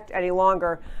effect any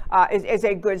longer, is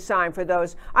a good sign for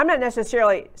those. I'm not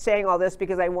necessarily saying all this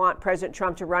because I want President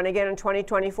Trump to run again in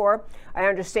 2024. I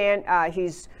understand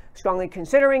he's strongly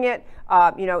considering it.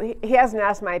 You know, he hasn't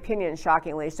asked my opinion,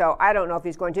 shockingly, so I don't know if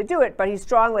he's going to do it, but he's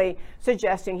strongly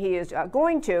suggesting he is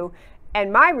going to.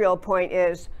 And my real point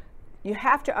is, you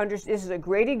have to understand, this is a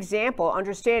great example,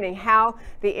 understanding how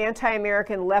the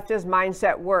anti-American leftist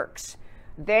mindset works.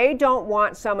 They don't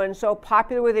want someone so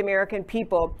popular with the American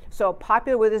people, so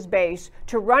popular with his base,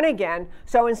 to run again.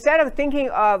 So instead of thinking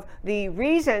of the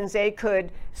reasons they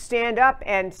could stand up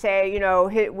and say, you know,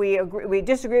 we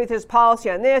disagree with his policy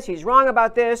on this, he's wrong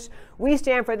about this, we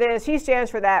stand for this, he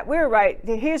stands for that, we're right,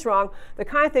 he's wrong, the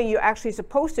kind of thing you're actually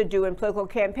supposed to do in political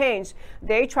campaigns,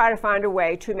 they try to find a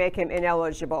way to make him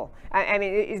ineligible. I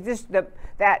mean, it's just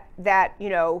that you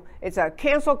know, it's a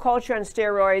cancel culture on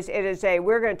steroids. It is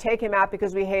we're going to take him out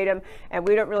because we hate him, and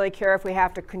we don't really care if we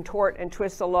have to contort and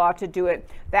twist the law to do it.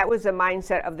 That was the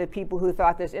mindset of the people who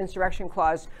thought this insurrection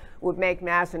clause would make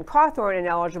Madison and Cawthorn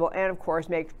ineligible, and of course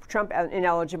make Trump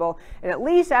ineligible. And at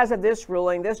least as of this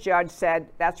ruling, this judge said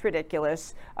that's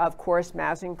ridiculous. Of course,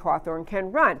 Madison and Cawthorn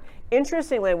can run.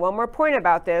 Interestingly, one more point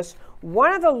about this,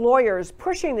 one of the lawyers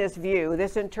pushing this view,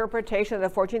 this interpretation of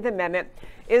the 14th Amendment,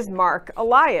 is Mark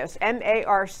Elias,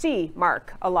 M-A-R-C,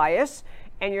 Mark Elias.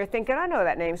 And you're thinking, I know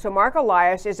that name. So Mark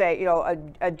Elias is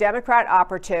a Democrat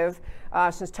operative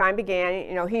since time began.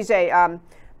 You know, he's a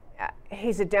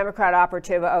Democrat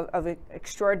operative of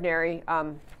extraordinary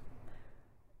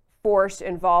force,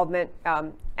 involvement.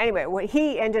 Anyway, what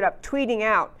he ended up tweeting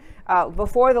out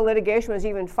before the litigation was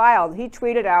even filed, he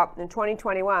tweeted out in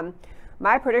 2021,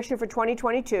 my prediction for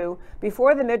 2022,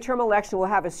 before the midterm election, we'll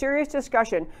have a serious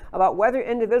discussion about whether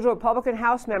individual Republican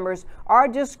House members are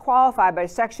disqualified by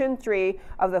Section 3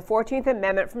 of the 14th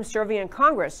Amendment from serving in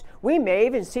Congress. We may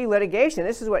even see litigation.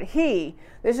 This is what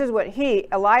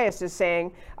Elias is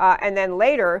saying. And then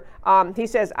later, he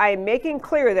says, I am making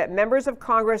clear that members of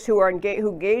Congress who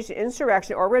engaged in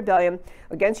insurrection or rebellion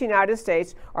against the United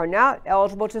States are not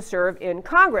eligible to serve in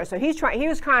Congress. So he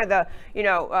was kind of the,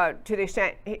 to the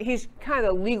extent, he's kind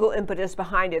of the legal impetus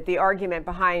behind it, the argument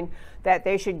behind that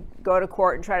they should go to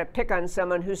court and try to pick on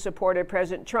someone who supported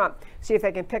President Trump, see if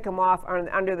they can pick him off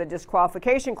under the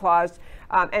disqualification clause.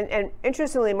 And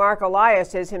interestingly, Mark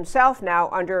Elias is himself now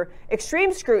under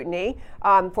extreme scrutiny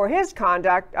for his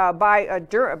conduct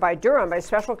by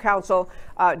Special Counsel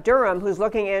Durham, who's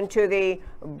looking into the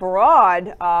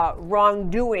broad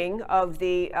wrongdoing of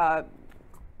the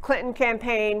Clinton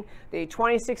campaign, the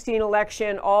 2016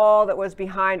 election, all that was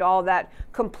behind all that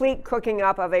complete cooking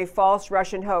up of a false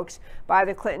Russian hoax by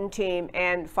the Clinton team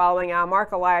and following out.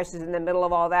 Mark Elias is in the middle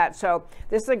of all that. So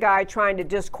this is a guy trying to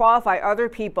disqualify other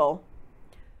people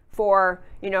for,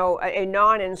 a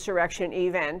non-insurrection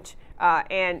event,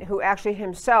 and who actually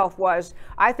himself was,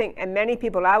 I think, and many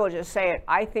people, I will just say it,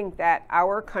 I think that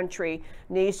our country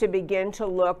needs to begin to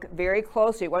look very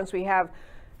closely once we have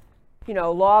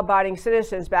law-abiding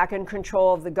citizens back in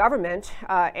control of the government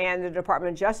and the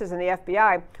Department of Justice and the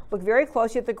FBI, look very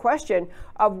closely at the question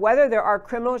of whether there are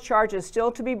criminal charges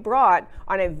still to be brought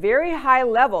on a very high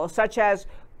level, such as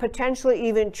potentially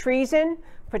even treason,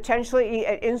 potentially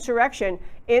insurrection,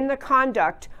 in the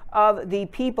conduct of the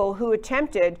people who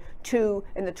attempted to,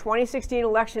 in the 2016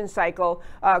 election cycle,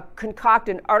 concoct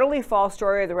an utterly false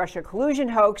story of the Russia collusion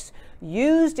hoax,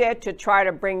 used it to try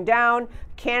to bring down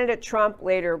candidate Trump,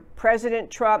 later President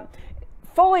Trump,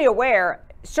 fully aware,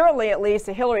 certainly at least,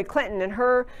 that Hillary Clinton and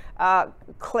her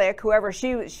clique, whoever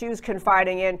she was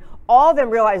confiding in, all of them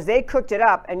realized they cooked it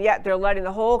up, and yet they're letting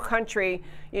the whole country,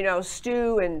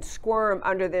 stew and squirm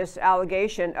under this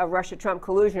allegation of Russia-Trump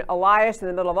collusion. Elias in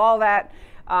the middle of all that.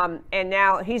 And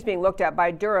now he's being looked at by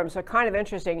Durham. So kind of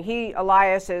interesting.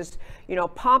 Elias is,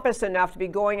 pompous enough to be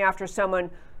going after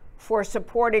someone for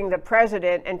supporting the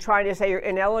president and trying to say you're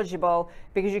ineligible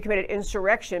because you committed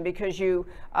insurrection because you,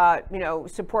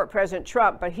 support President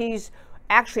Trump. But he's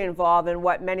actually involved in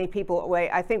what many people,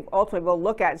 I think, ultimately will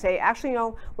look at and say, actually,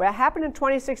 what happened in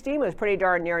 2016 was pretty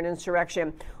darn near an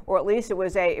insurrection, or at least it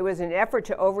was an effort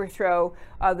to overthrow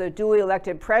the duly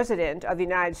elected president of the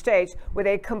United States with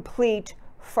a complete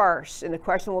farce. And the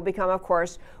question will become, of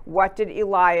course, what did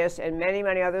Elias and many,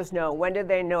 many others know? When did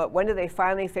they know it? When did they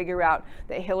finally figure out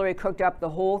that Hillary cooked up the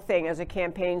whole thing as a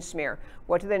campaign smear?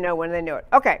 What did they know? When did they know it?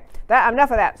 Okay,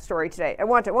 enough of that story today.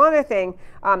 One other thing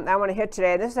I want to hit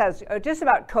today, and this has just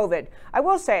about COVID. I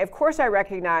will say, of course, I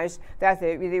recognize that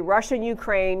the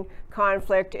Russian-Ukraine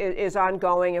conflict is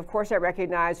ongoing. Of course, I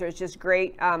recognize there's just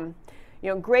great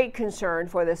great concern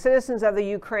for the citizens of the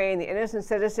Ukraine, the innocent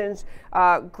citizens,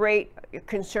 great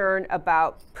concern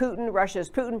about Putin,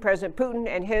 President Putin,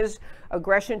 and his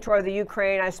aggression toward the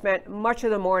Ukraine. I spent much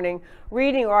of the morning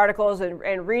reading articles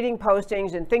and reading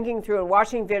postings and thinking through and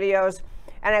watching videos,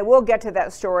 and I will get to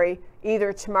that story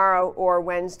either tomorrow or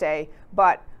Wednesday.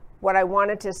 But what I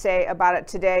wanted to say about it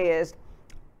today is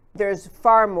there's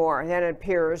far more than it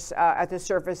appears at the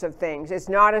surface of things. It's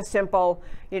not a simple,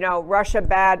 Russia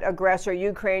bad, aggressor,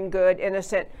 Ukraine good,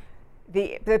 innocent.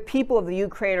 The people of the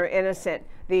Ukraine are innocent.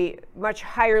 The much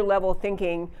higher level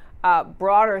thinking,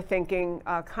 broader thinking,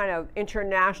 kind of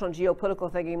international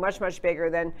geopolitical thinking, much, much bigger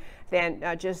than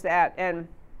just that. And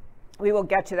we will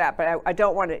get to that, but I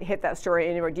don't want to hit that story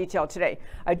in any more detail today.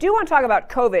 I do want to talk about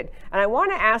COVID, and I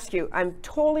want to ask you, I'm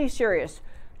totally serious,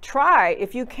 try,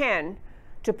 if you can,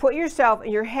 to put yourself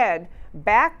in your head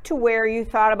back to where you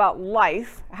thought about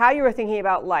life, how you were thinking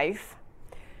about life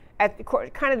at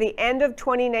kind of the end of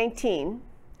 2019.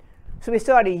 So we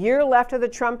still had a year left of the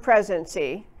Trump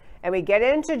presidency, and we get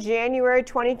into January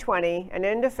 2020 and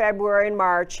into February and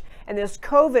March, and this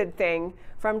COVID thing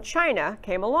from China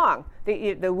came along.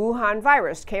 The Wuhan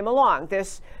virus came along.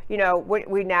 This, what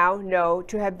we now know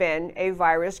to have been a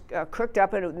virus cooked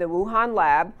up in the Wuhan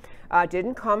lab.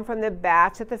 Didn't come from the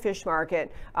bats at the fish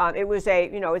market. It was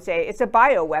it's a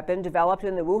bioweapon developed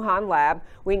in the Wuhan lab.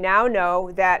 We now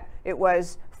know that it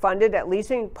was funded, at least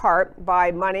in part,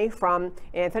 by money from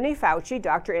Anthony Fauci,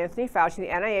 Dr. Anthony Fauci, the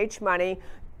NIH money,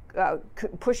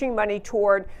 pushing money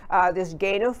toward this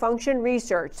gain-of-function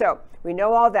research. So we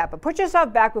know all that. But put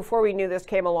yourself back before we knew this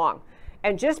came along.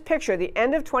 And just picture the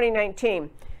end of 2019.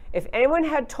 If anyone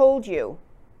had told you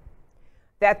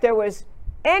that there was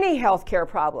any healthcare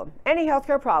problem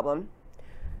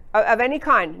of any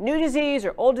kind, new disease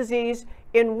or old disease,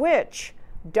 in which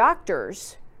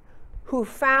doctors who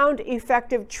found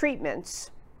effective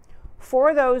treatments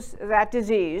for that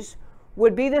disease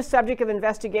would be the subject of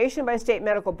investigation by state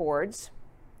medical boards,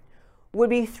 would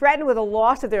be threatened with a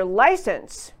loss of their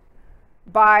license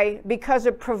because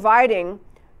of providing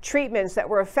treatments that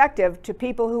were effective to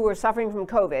people who were suffering from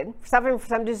COVID, suffering from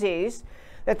some disease,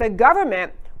 that the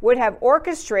government would have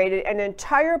orchestrated an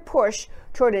entire push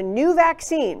toward a new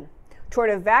vaccine,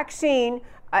 toward a vaccine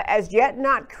as yet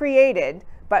not created,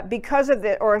 but because of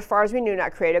or as far as we knew,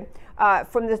 not created,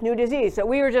 from this new disease. So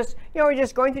we were just, we're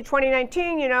just going through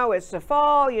 2019, it's the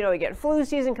fall, we get flu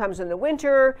season, comes in the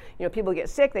winter, people get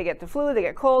sick, they get the flu, they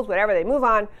get colds, whatever, they move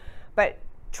on. But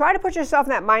try to put yourself in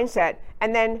that mindset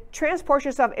and then transport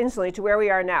yourself instantly to where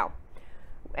we are now.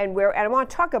 And I want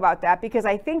to talk about that because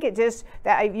I think that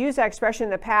I've used that expression in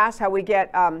the past, how we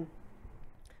get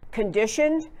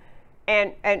conditioned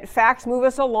and facts move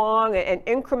us along and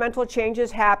incremental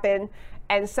changes happen.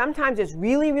 And sometimes it's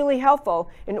really, really helpful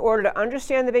in order to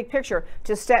understand the big picture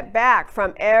to step back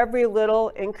from every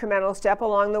little incremental step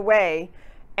along the way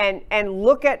and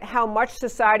look at how much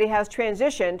society has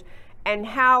transitioned and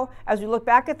how, as we look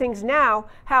back at things now,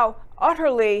 how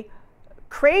utterly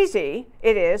crazy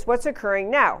it is what's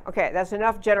occurring now. Okay, that's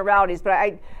enough generalities, but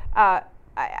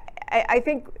I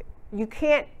think you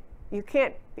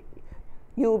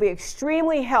will be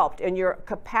extremely helped in your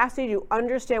capacity to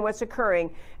understand what's occurring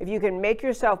if you can make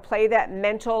yourself play that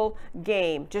mental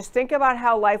game. Just think about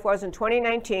how life was in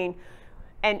 2019.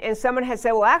 And someone had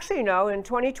said, well, actually, in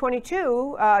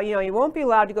 2022, you won't be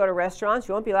allowed to go to restaurants.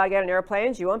 You won't be allowed to get on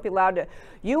airplanes. You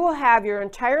will have your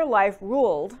entire life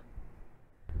ruled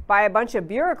by a bunch of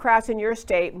bureaucrats in your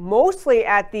state, mostly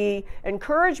at the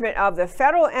encouragement of the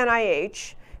federal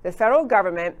NIH, the federal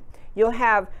government. You'll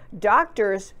have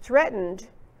doctors threatened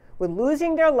with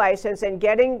losing their license and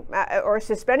getting or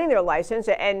suspending their license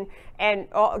and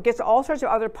gets all sorts of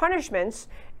other punishments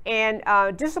and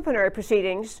disciplinary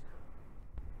proceedings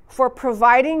for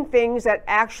providing things that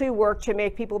actually work to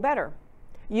make people better.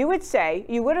 You would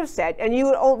have said, and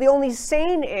the only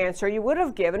sane answer you would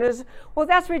have given is, well,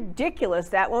 that's ridiculous.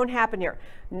 That won't happen here.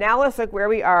 Now let's look where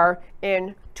we are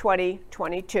in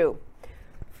 2022.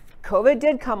 COVID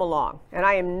did come along, and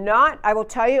I will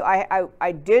tell you,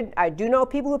 I do know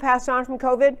people who passed on from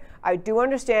COVID. I do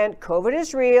understand COVID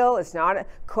is real.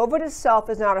 COVID itself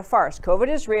is not a farce. COVID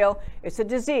is real. It's a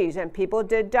disease, and people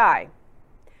did die.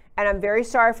 And I'm very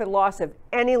sorry for the loss of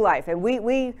any life. And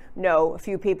we know a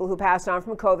few people who passed on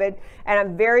from COVID, and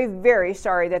I'm very, very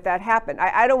sorry that happened.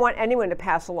 I don't want anyone to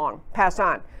pass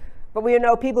on. But we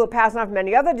know people who pass on from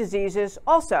many other diseases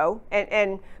also,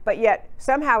 but yet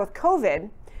somehow with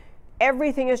COVID,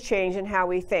 everything has changed in how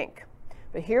we think.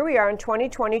 But here we are in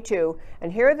 2022,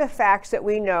 and here are the facts that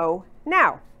we know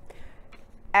now,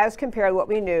 as compared to what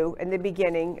we knew in the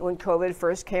beginning when COVID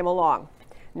first came along.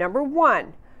 Number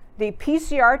one, the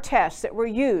PCR tests that were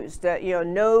used,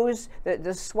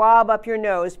 the swab up your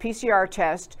nose PCR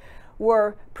test,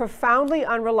 were profoundly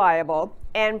unreliable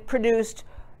and produced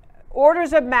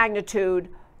orders of magnitude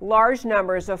large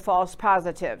numbers of false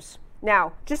positives.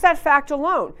 Now, just that fact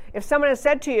alone, if someone has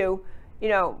said to you, you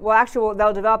know, well, actually,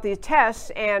 they'll develop these tests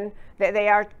and they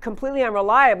are completely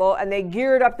unreliable, and they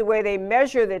geared up the way they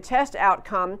measure the test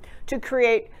outcome to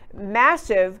create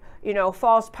massive, you know,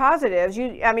 false positives.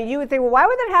 I mean, you would think, well, why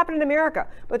would that happen in America?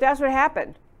 But that's what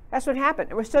happened. That's what happened.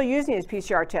 And we're still using these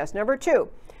PCR tests. Number two,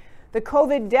 the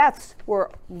COVID deaths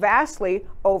were vastly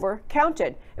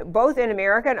overcounted, both in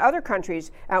America and other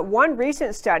countries. One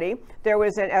recent study, there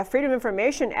was a Freedom of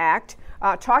Information Act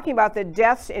talking about the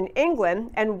deaths in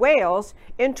England and Wales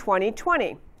in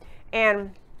 2020.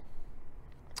 And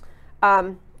I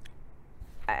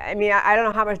mean, I don't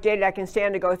know how much data I can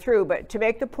stand to go through, but to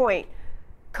make the point,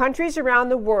 countries around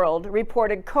the world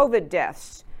reported COVID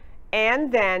deaths.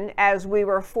 And then as we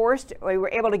were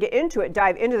able to get into it,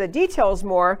 dive into the details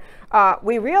more,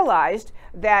 we realized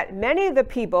that many of the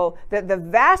people, that the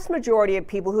vast majority of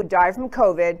people who died from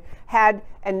COVID had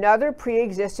another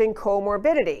pre-existing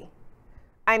comorbidity.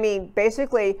 I mean,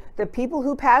 basically, the people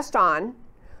who passed on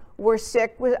were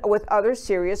sick with other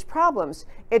serious problems.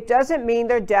 It doesn't mean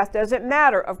their death doesn't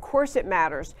matter. Of course it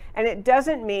matters. And it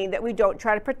doesn't mean that we don't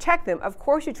try to protect them. Of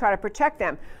course you try to protect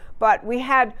them. But we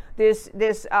had this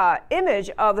image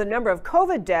of the number of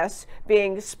COVID deaths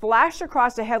being splashed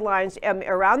across the headlines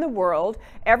around the world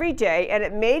every day, and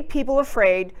it made people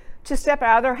afraid to step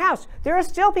out of their house. There are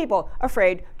still people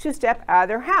afraid to step out of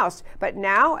their house. But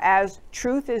now, as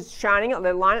truth is shining,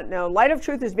 the light of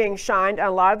truth is being shined on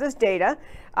a lot of this data.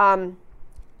 For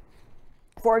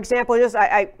example, just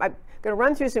I'm going to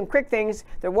run through some quick things.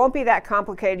 There won't be that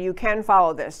complicated. You can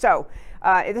follow this. So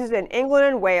this is in England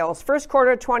and Wales, first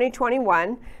quarter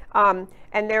 2021, and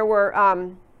there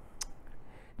were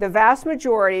the vast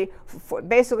majority,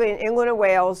 basically in England and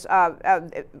Wales,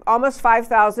 almost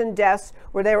 5,000 deaths,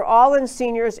 where they were all in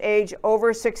seniors age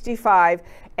over 65.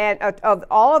 And of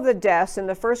all of the deaths in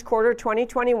the first quarter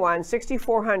 2021,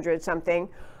 6,400 something,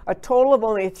 a total of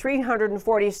only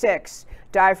 346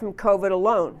 died from COVID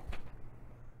alone.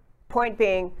 Point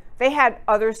being, they had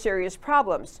other serious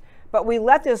problems. But we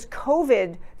let this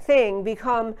COVID thing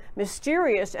become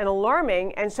mysterious and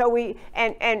alarming, and so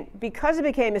and because it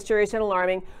became mysterious and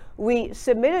alarming, we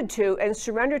submitted to and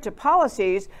surrendered to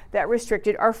policies that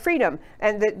restricted our freedom.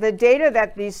 And the data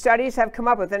that these studies have come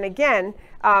up with, and again,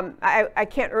 I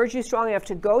can't urge you strongly enough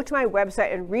to go to my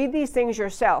website and read these things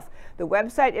yourself. The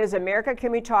website is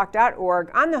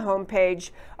americacanwetalk.org. On the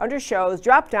homepage, under shows,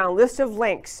 drop down list of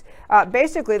links.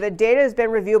 Basically, the data has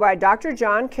been reviewed by Dr.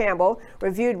 John Campbell,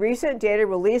 reviewed recent data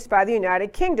released by the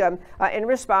United Kingdom in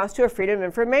response to a Freedom of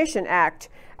Information Act.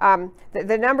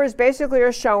 The numbers basically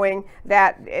are showing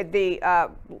that the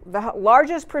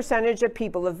largest percentage of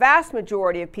people, the vast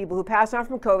majority of people who passed on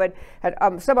from COVID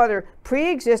had some other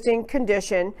pre-existing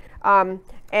condition, and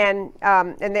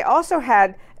they also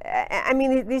had, I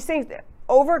mean, these things,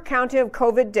 overcounting of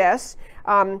COVID deaths.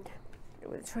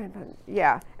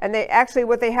 Yeah, and they actually,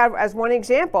 what they had as one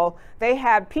example, they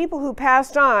had people who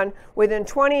passed on within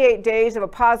 28 days of a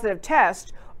positive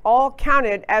test, all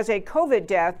counted as a COVID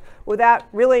death without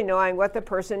really knowing what the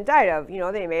person died of. You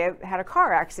know, they may have had a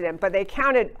car accident, but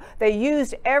they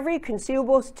used every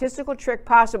conceivable statistical trick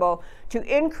possible to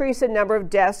increase the number of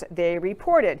deaths they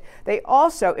reported. They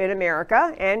also, in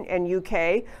America and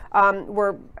UK,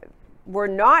 were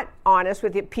not honest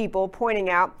with the people, pointing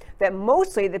out that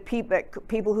mostly the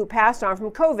people who passed on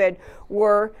from COVID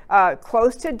were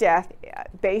close to death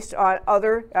based on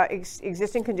other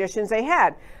existing conditions they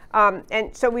had.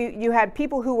 And so you had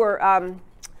people who were, in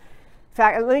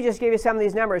fact, let me just give you some of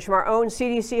these numbers from our own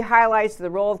CDC highlights the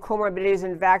role of comorbidities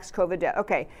in vax COVID death.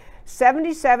 Okay,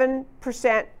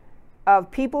 77%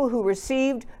 of people who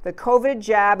received the COVID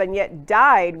jab and yet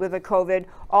died with the COVID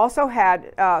also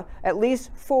had at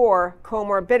least 4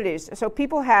 comorbidities. So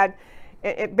people had,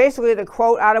 basically the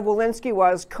quote out of Walensky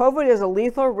was, "COVID is a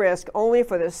lethal risk only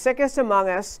for the sickest among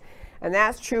us," and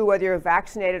that's true whether you're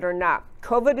vaccinated or not.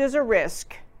 COVID is a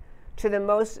risk to the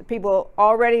most people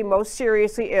already most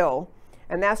seriously ill,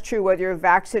 and that's true whether you're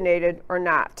vaccinated or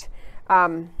not.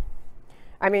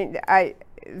 I mean,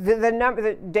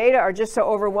 the data are just so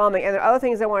overwhelming, and there are other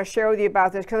things I want to share with you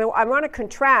about this, because I want to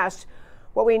contrast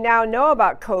what we now know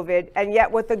about COVID and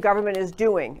yet what the government is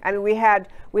doing. I mean,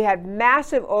 we had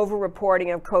massive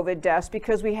over-reporting of COVID deaths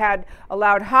because we had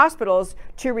allowed hospitals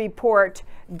to report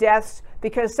deaths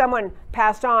because someone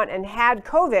passed on and had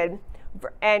COVID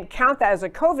and count that as a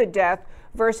COVID death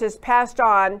versus passed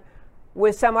on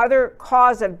with some other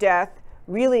cause of death,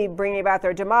 really bringing about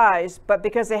their demise, but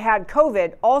because they had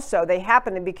COVID also, they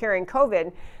happened to be carrying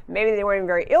COVID. Maybe they weren't even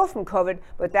very ill from COVID,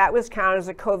 but that was counted as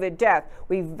a COVID death.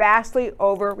 We vastly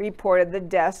over-reported the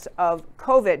deaths of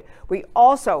COVID. We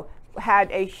also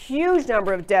had a huge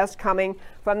number of deaths coming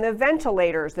from the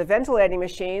ventilators, the ventilating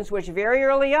machines, which very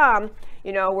early on,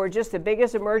 you know, were just the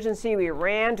biggest emergency. We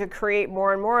ran to create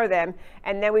more and more of them.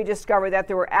 And then we discovered that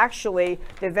there were actually,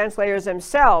 the ventilators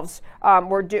themselves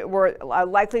were a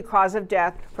likely cause of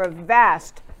death for a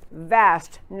vast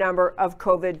number of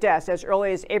COVID deaths. As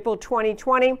early as April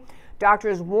 2020,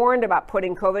 doctors warned about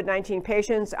putting COVID-19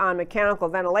 patients on mechanical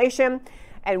ventilation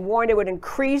and warned it would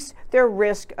increase their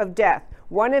risk of death.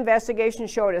 One investigation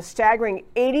showed a staggering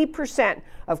 80%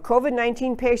 of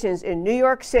COVID-19 patients in New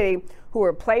York City who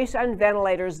were placed on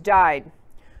ventilators died,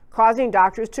 causing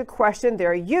doctors to question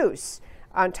their use.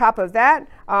 On top of that,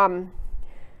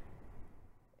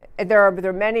 there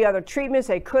are many other treatments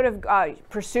they could have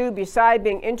pursued beside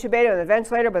being intubated on the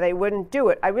ventilator, but they wouldn't do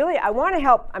it. I want to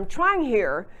help. I'm trying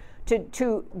here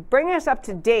to bring us up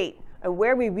to date on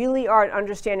where we really are in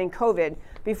understanding COVID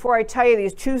before I tell you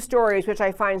these two stories, which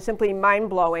I find simply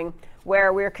mind-blowing,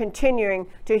 where we're continuing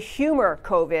to humor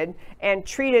COVID and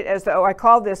treat it as though, I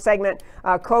call this segment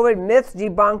COVID Myths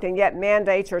Debunked and Yet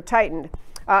Mandates Are Tightened.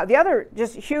 The other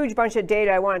just huge bunch of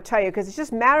data I want to tell you, because it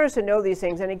just matters to know these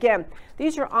things. And again,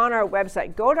 these are on our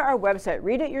website. Go to our website,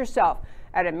 read it yourself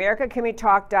at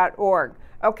americacanwetalk.org.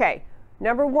 Okay.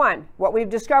 Number one, what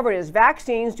we've discovered is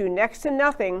vaccines do next to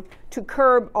nothing to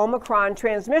curb Omicron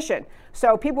transmission.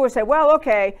 So people would say, well,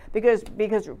 okay, because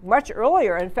much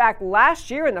earlier, in fact, last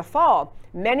year in the fall,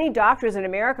 many doctors in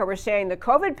America were saying the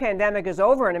COVID pandemic is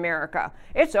over in America.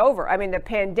 It's over. I mean, the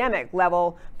pandemic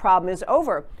level problem is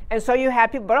over. And so you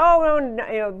had people, but oh, no,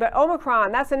 you know, but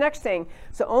Omicron, that's the next thing.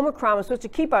 So Omicron was supposed to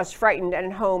keep us frightened and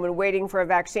at home and waiting for a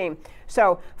vaccine.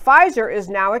 So Pfizer is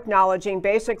now acknowledging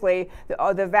basically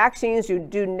the vaccines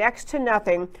do next to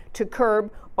nothing to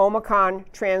curb Omicron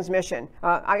transmission.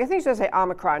 I think it's going to say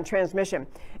Omicron transmission.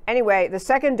 Anyway, the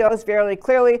second dose very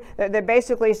clearly, they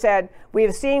basically said, we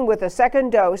have seen with the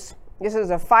second dose, this is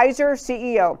a Pfizer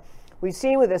CEO, we've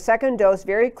seen with the second dose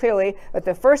very clearly that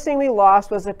the first thing we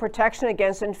lost was the protection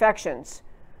against infections.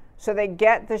 So they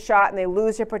get the shot and they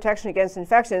lose their protection against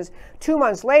infections. 2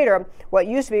 months later, what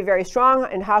used to be very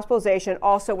strong in hospitalization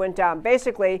also went down.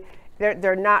 Basically,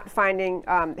 they're not finding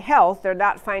health, they're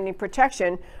not finding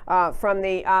protection from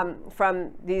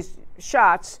these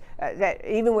shots that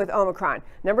even with Omicron.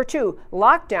 Number two,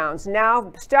 lockdowns.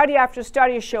 Now, study after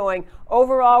study is showing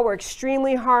overall were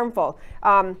extremely harmful.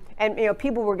 And you know,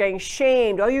 people were getting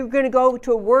shamed. Oh, you're going to go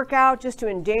to a workout just to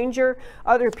endanger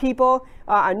other people.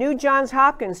 A new Johns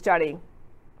Hopkins study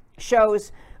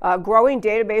shows a growing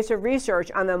database of research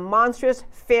on the monstrous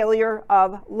failure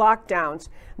of lockdowns.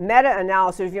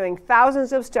 Meta-analysis reviewing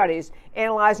thousands of studies,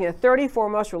 analyzing the 34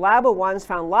 most reliable ones,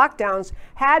 found lockdowns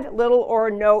had little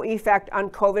or no effect on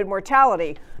COVID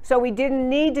mortality. So we didn't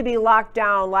need to be locked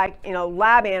down like, you know,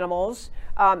 lab animals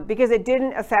because it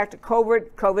didn't affect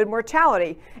COVID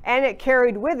mortality, and it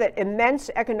carried with it immense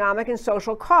economic and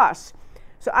social costs.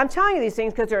 So I'm telling you these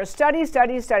things because there are studies,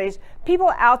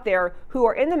 people out there who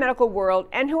are in the medical world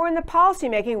and who are in the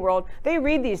policymaking world. They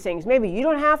read these things. Maybe you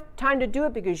don't have time to do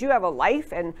it because you have a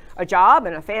life and a job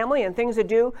and a family and things to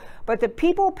do. But the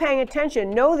people paying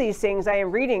attention know these things I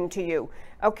am reading to you.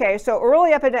 Okay, so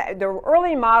there were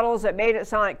early models that made it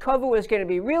sound like COVID was going to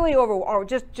be really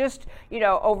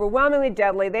overwhelmingly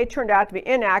deadly. They turned out to be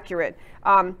inaccurate.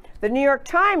 The New York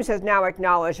Times has now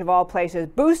acknowledged, of all places,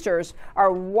 boosters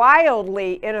are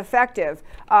wildly ineffective.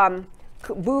 COVID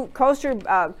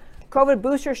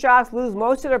booster shots lose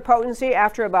most of their potency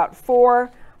after about 4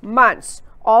 months.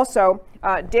 Also,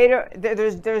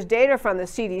 there's data from the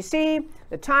CDC,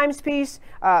 the Times piece,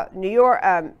 New York,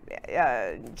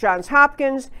 Johns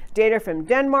Hopkins, data from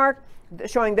Denmark,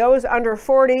 showing those under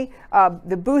 40,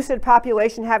 the boosted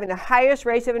population having the highest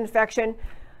rates of infection.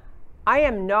 I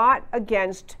am not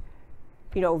against,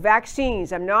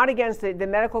 vaccines. I'm not against the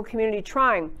medical community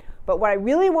trying. But what I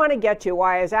really want to get to,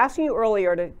 why I was asking you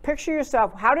earlier to picture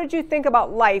yourself, how did you think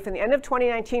about life in the end of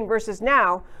 2019 versus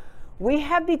now? We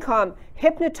have become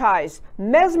hypnotized,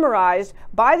 mesmerized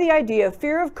by the idea of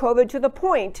fear of COVID to the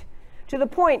point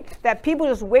that people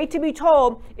just wait to be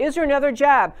told, is there another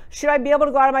jab? Should I be able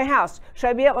to go out of my house?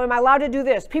 Am I allowed to do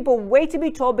this? People wait to be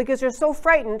told because they're so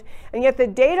frightened, and yet the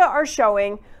data are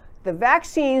showing the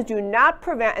vaccines do not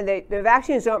prevent, and the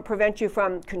vaccines don't prevent you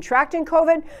from contracting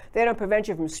COVID. They don't prevent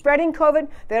you from spreading COVID.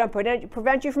 They don't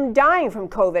prevent you from dying from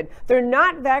COVID. They're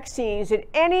not vaccines in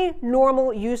any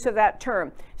normal use of that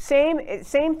term. Same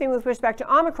thing with respect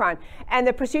to Omicron. And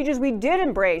the procedures we did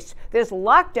embrace, this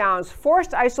lockdowns,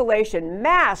 forced isolation,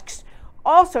 masks,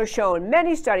 also shown,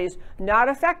 many studies, not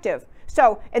effective.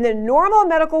 So in the normal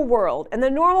medical world, in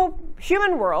the normal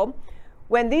human world,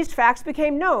 when these facts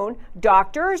became known,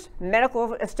 doctors,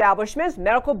 medical establishments,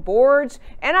 medical boards,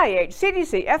 NIH,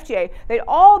 CDC, FDA, they'd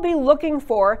all be looking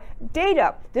for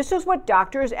data. This is what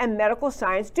doctors and medical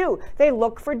science do. They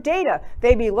look for data.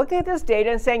 They'd be looking at this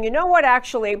data and saying, you know what,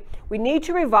 actually, we need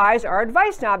to revise our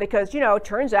advice now because, you know, it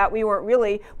turns out we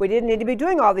didn't need to be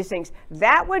doing all these things.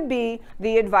 That would be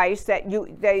the advice that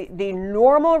the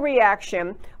normal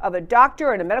reaction of a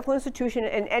doctor in a medical institution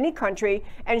in any country,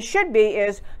 and should be,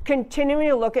 is continuing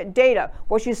to look at data.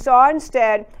 What you saw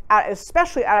instead,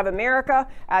 especially out of America,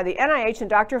 the NIH and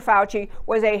Dr. Fauci,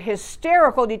 was a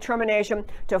hysterical determination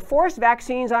to force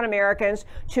vaccines on Americans,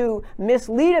 to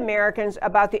mislead Americans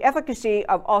about the efficacy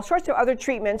of all sorts of other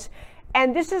treatments.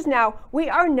 And this is now, we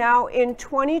are now in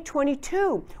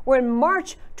 2022. We're in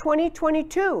March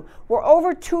 2022. We're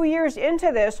over 2 years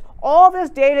into this. All this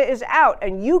data is out,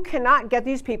 and you cannot get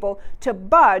these people to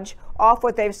budge off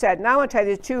what they've said. Now I want to tell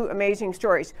you two amazing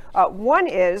stories. One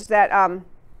is that,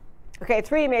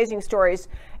 three amazing stories.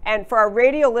 And for our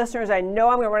radio listeners, I know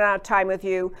I'm going to run out of time with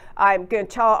you. I'm going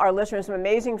to tell our listeners some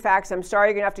amazing facts. I'm sorry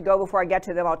you're going to have to go before I get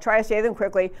to them. I'll try to say them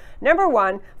quickly. Number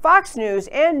one, Fox News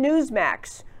and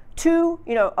Newsmax, two,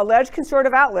 alleged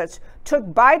conservative outlets, took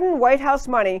Biden White House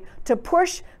money to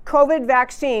push COVID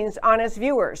vaccines on its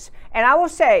viewers. And I will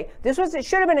say, it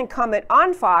should have been incumbent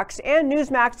on Fox and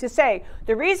Newsmax to say,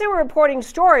 the reason we're reporting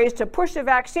stories to push the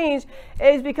vaccines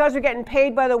is because we're getting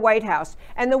paid by the White House.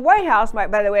 And the White House, by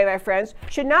the way, my friends,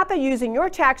 should not be using your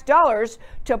tax dollars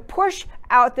to push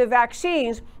out the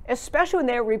vaccines, especially when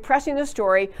they're repressing the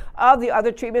story of the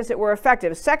other treatments that were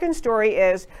effective. Second story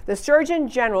is the Surgeon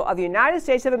General of the United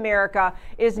States of America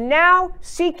is now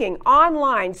seeking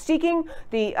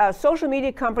the social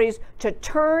media companies to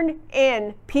turn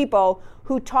in people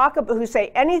who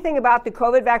say anything about the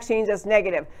COVID vaccines as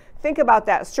negative. Think about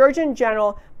that. Surgeon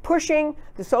General pushing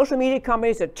the social media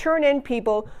companies to turn in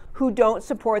people who don't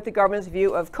support the government's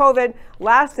view of COVID.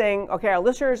 Last thing, our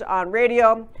listeners on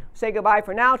radio, say goodbye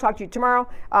for now. Talk to you tomorrow.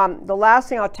 The last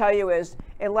thing I'll tell you is,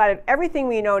 in light of everything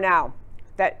we know now,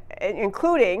 that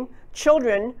including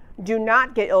children do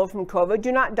not get ill from COVID,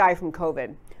 do not die from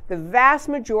COVID. The vast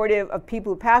majority of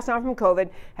people who pass on from COVID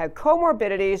have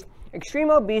comorbidities, extreme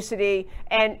obesity,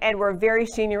 and were very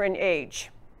senior in age.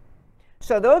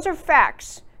 So those are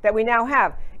facts that we now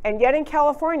have. And yet in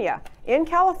California,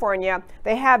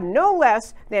 they have no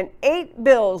less than 8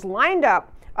 bills lined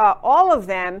up, all of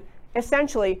them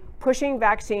essentially pushing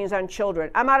vaccines on children.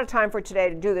 I'm out of time for today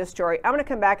to do this story. I'm going to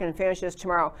come back and finish this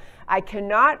tomorrow. I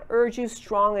cannot urge you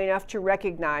strongly enough to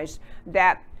recognize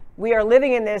that we are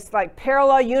living in this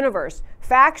parallel universe.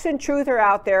 Facts and truth are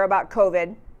out there about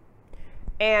COVID,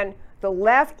 and the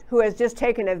left, who has just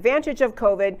taken advantage of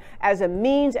COVID as a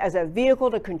means, as a vehicle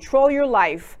to control your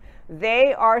life,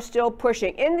 they are still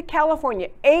pushing. In California,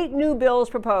 8 new bills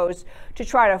proposed to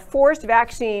try to force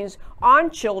vaccines on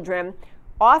children,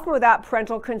 often without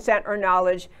parental consent or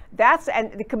knowledge.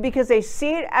 Because they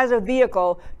see it as a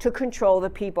vehicle to control the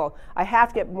people. I have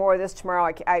to get more of this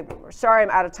tomorrow. Sorry I'm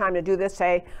out of time to do this.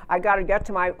 I got to get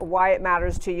to my why it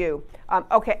matters to you.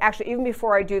 Actually, even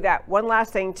before I do that, one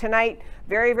last thing. Tonight,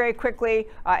 very, very quickly,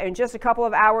 in just a couple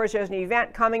of hours, there's an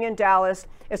event coming in Dallas.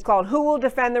 It's called Who Will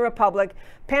Defend the Republic?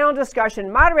 Panel discussion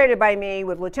moderated by me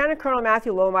with Lieutenant Colonel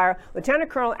Matthew Lohmeyer, Lieutenant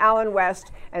Colonel Alan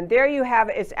West, and there you have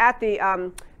it. It's at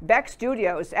the Beck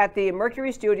Studios, at the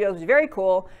Mercury Studios. It's very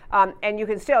cool. And you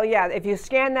can still, if you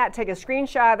scan that, take a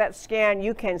screenshot of that scan,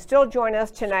 you can still join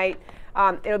us tonight.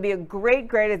 It'll be a great,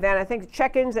 great event. I think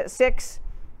check-ins at 6,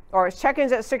 or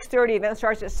check-ins at 6:30, event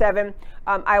starts at 7.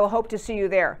 I will hope to see you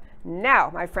there. Now,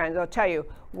 my friends, I'll tell you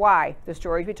why the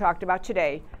stories we talked about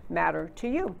today matter to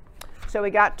you. So we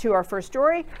got to our first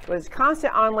story, was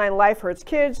constant online life hurts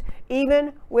kids,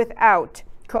 even without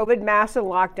COVID masks and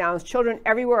lockdowns. Children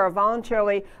everywhere are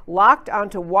voluntarily locked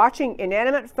onto watching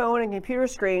inanimate phone and computer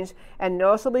screens and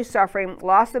noticeably suffering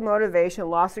loss of motivation,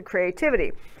 loss of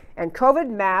creativity. And COVID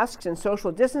masks and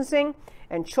social distancing,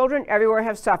 and children everywhere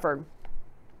have suffered.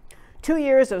 2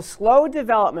 years of slow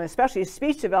development, especially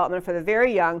speech development for the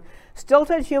very young,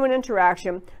 stilted human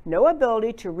interaction, no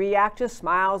ability to react to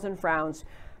smiles and frowns.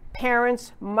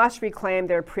 Parents must reclaim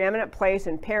their preeminent place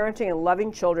in parenting and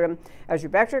loving children. As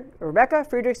Rebecca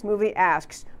Friedrichs' movie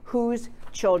asks, whose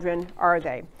children are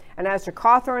they? And as to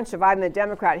Cawthorn surviving the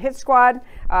Democrat hit squad,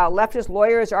 leftist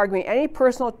lawyers arguing any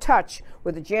personal touch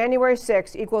with the January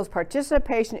 6th equals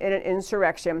participation in an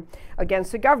insurrection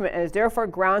against the government and is therefore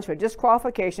grounds for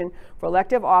disqualification for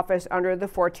elective office under the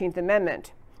 14th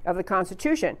Amendment of the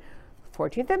Constitution.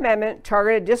 14th Amendment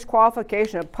targeted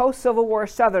disqualification of post-Civil War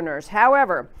Southerners.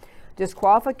 However,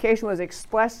 disqualification was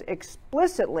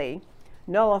explicitly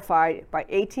nullified in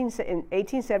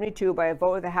 1872 by a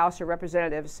vote of the House of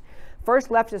Representatives. First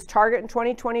leftist target in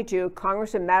 2022,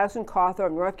 Congressman Madison Cawthorn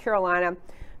of North Carolina,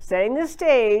 setting the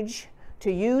stage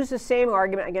to use the same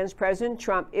argument against President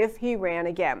Trump if he ran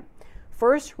again.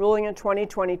 First ruling in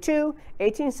 2022,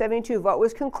 1872 vote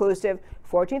was conclusive.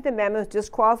 14th Amendment's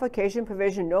disqualification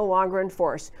provision no longer in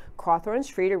force. Cawthorn's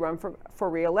free to run for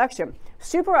re-election.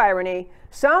 Super irony,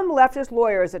 some leftist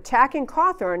lawyers attacking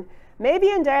Cawthorn may be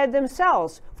indicted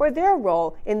themselves for their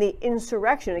role in the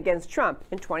insurrection against Trump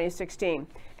in 2016.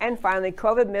 And finally,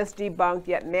 COVID myths debunked,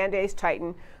 yet mandates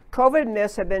tighten. COVID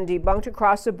myths have been debunked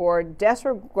across the board. Deaths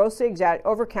were grossly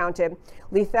overcounted.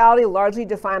 Lethality largely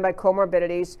defined by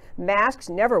comorbidities. Masks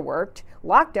never worked.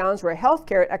 Lockdowns were a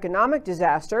healthcare and economic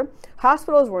disaster.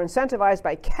 Hospitals were incentivized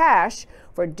by cash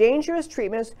for dangerous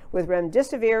treatments with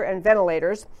remdesivir and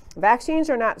ventilators. Vaccines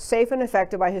are not safe and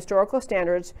effective by historical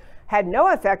standards. Had no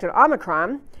effect on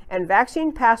Omicron. And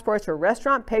vaccine passports for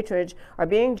restaurant patronage are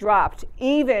being dropped,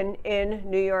 even in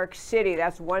New York City.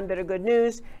 That's one bit of good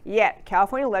news. Yet,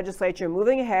 California legislature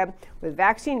moving ahead with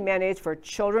vaccine mandates for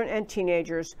children and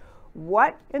teenagers.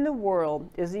 What in the world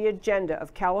is the agenda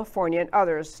of California and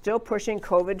others still pushing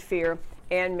COVID fear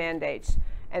and mandates?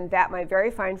 And that, my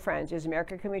very fine friends, is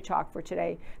America Can We Talk for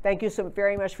today. Thank you so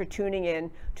very much for tuning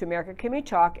in to America Can We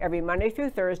Talk every Monday through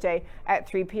Thursday at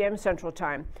 3 p.m. Central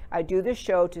Time. I do this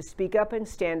show to speak up and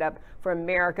stand up for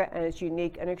America and its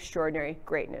unique and extraordinary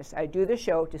greatness. I do this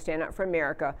show to stand up for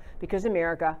America because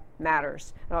America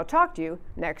matters. And I'll talk to you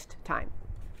next time.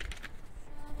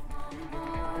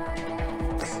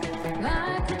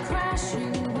 Like a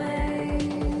crashing wave.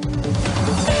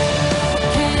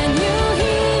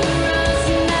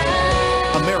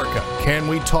 America, Can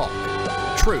We Talk?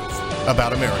 Truth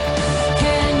about America.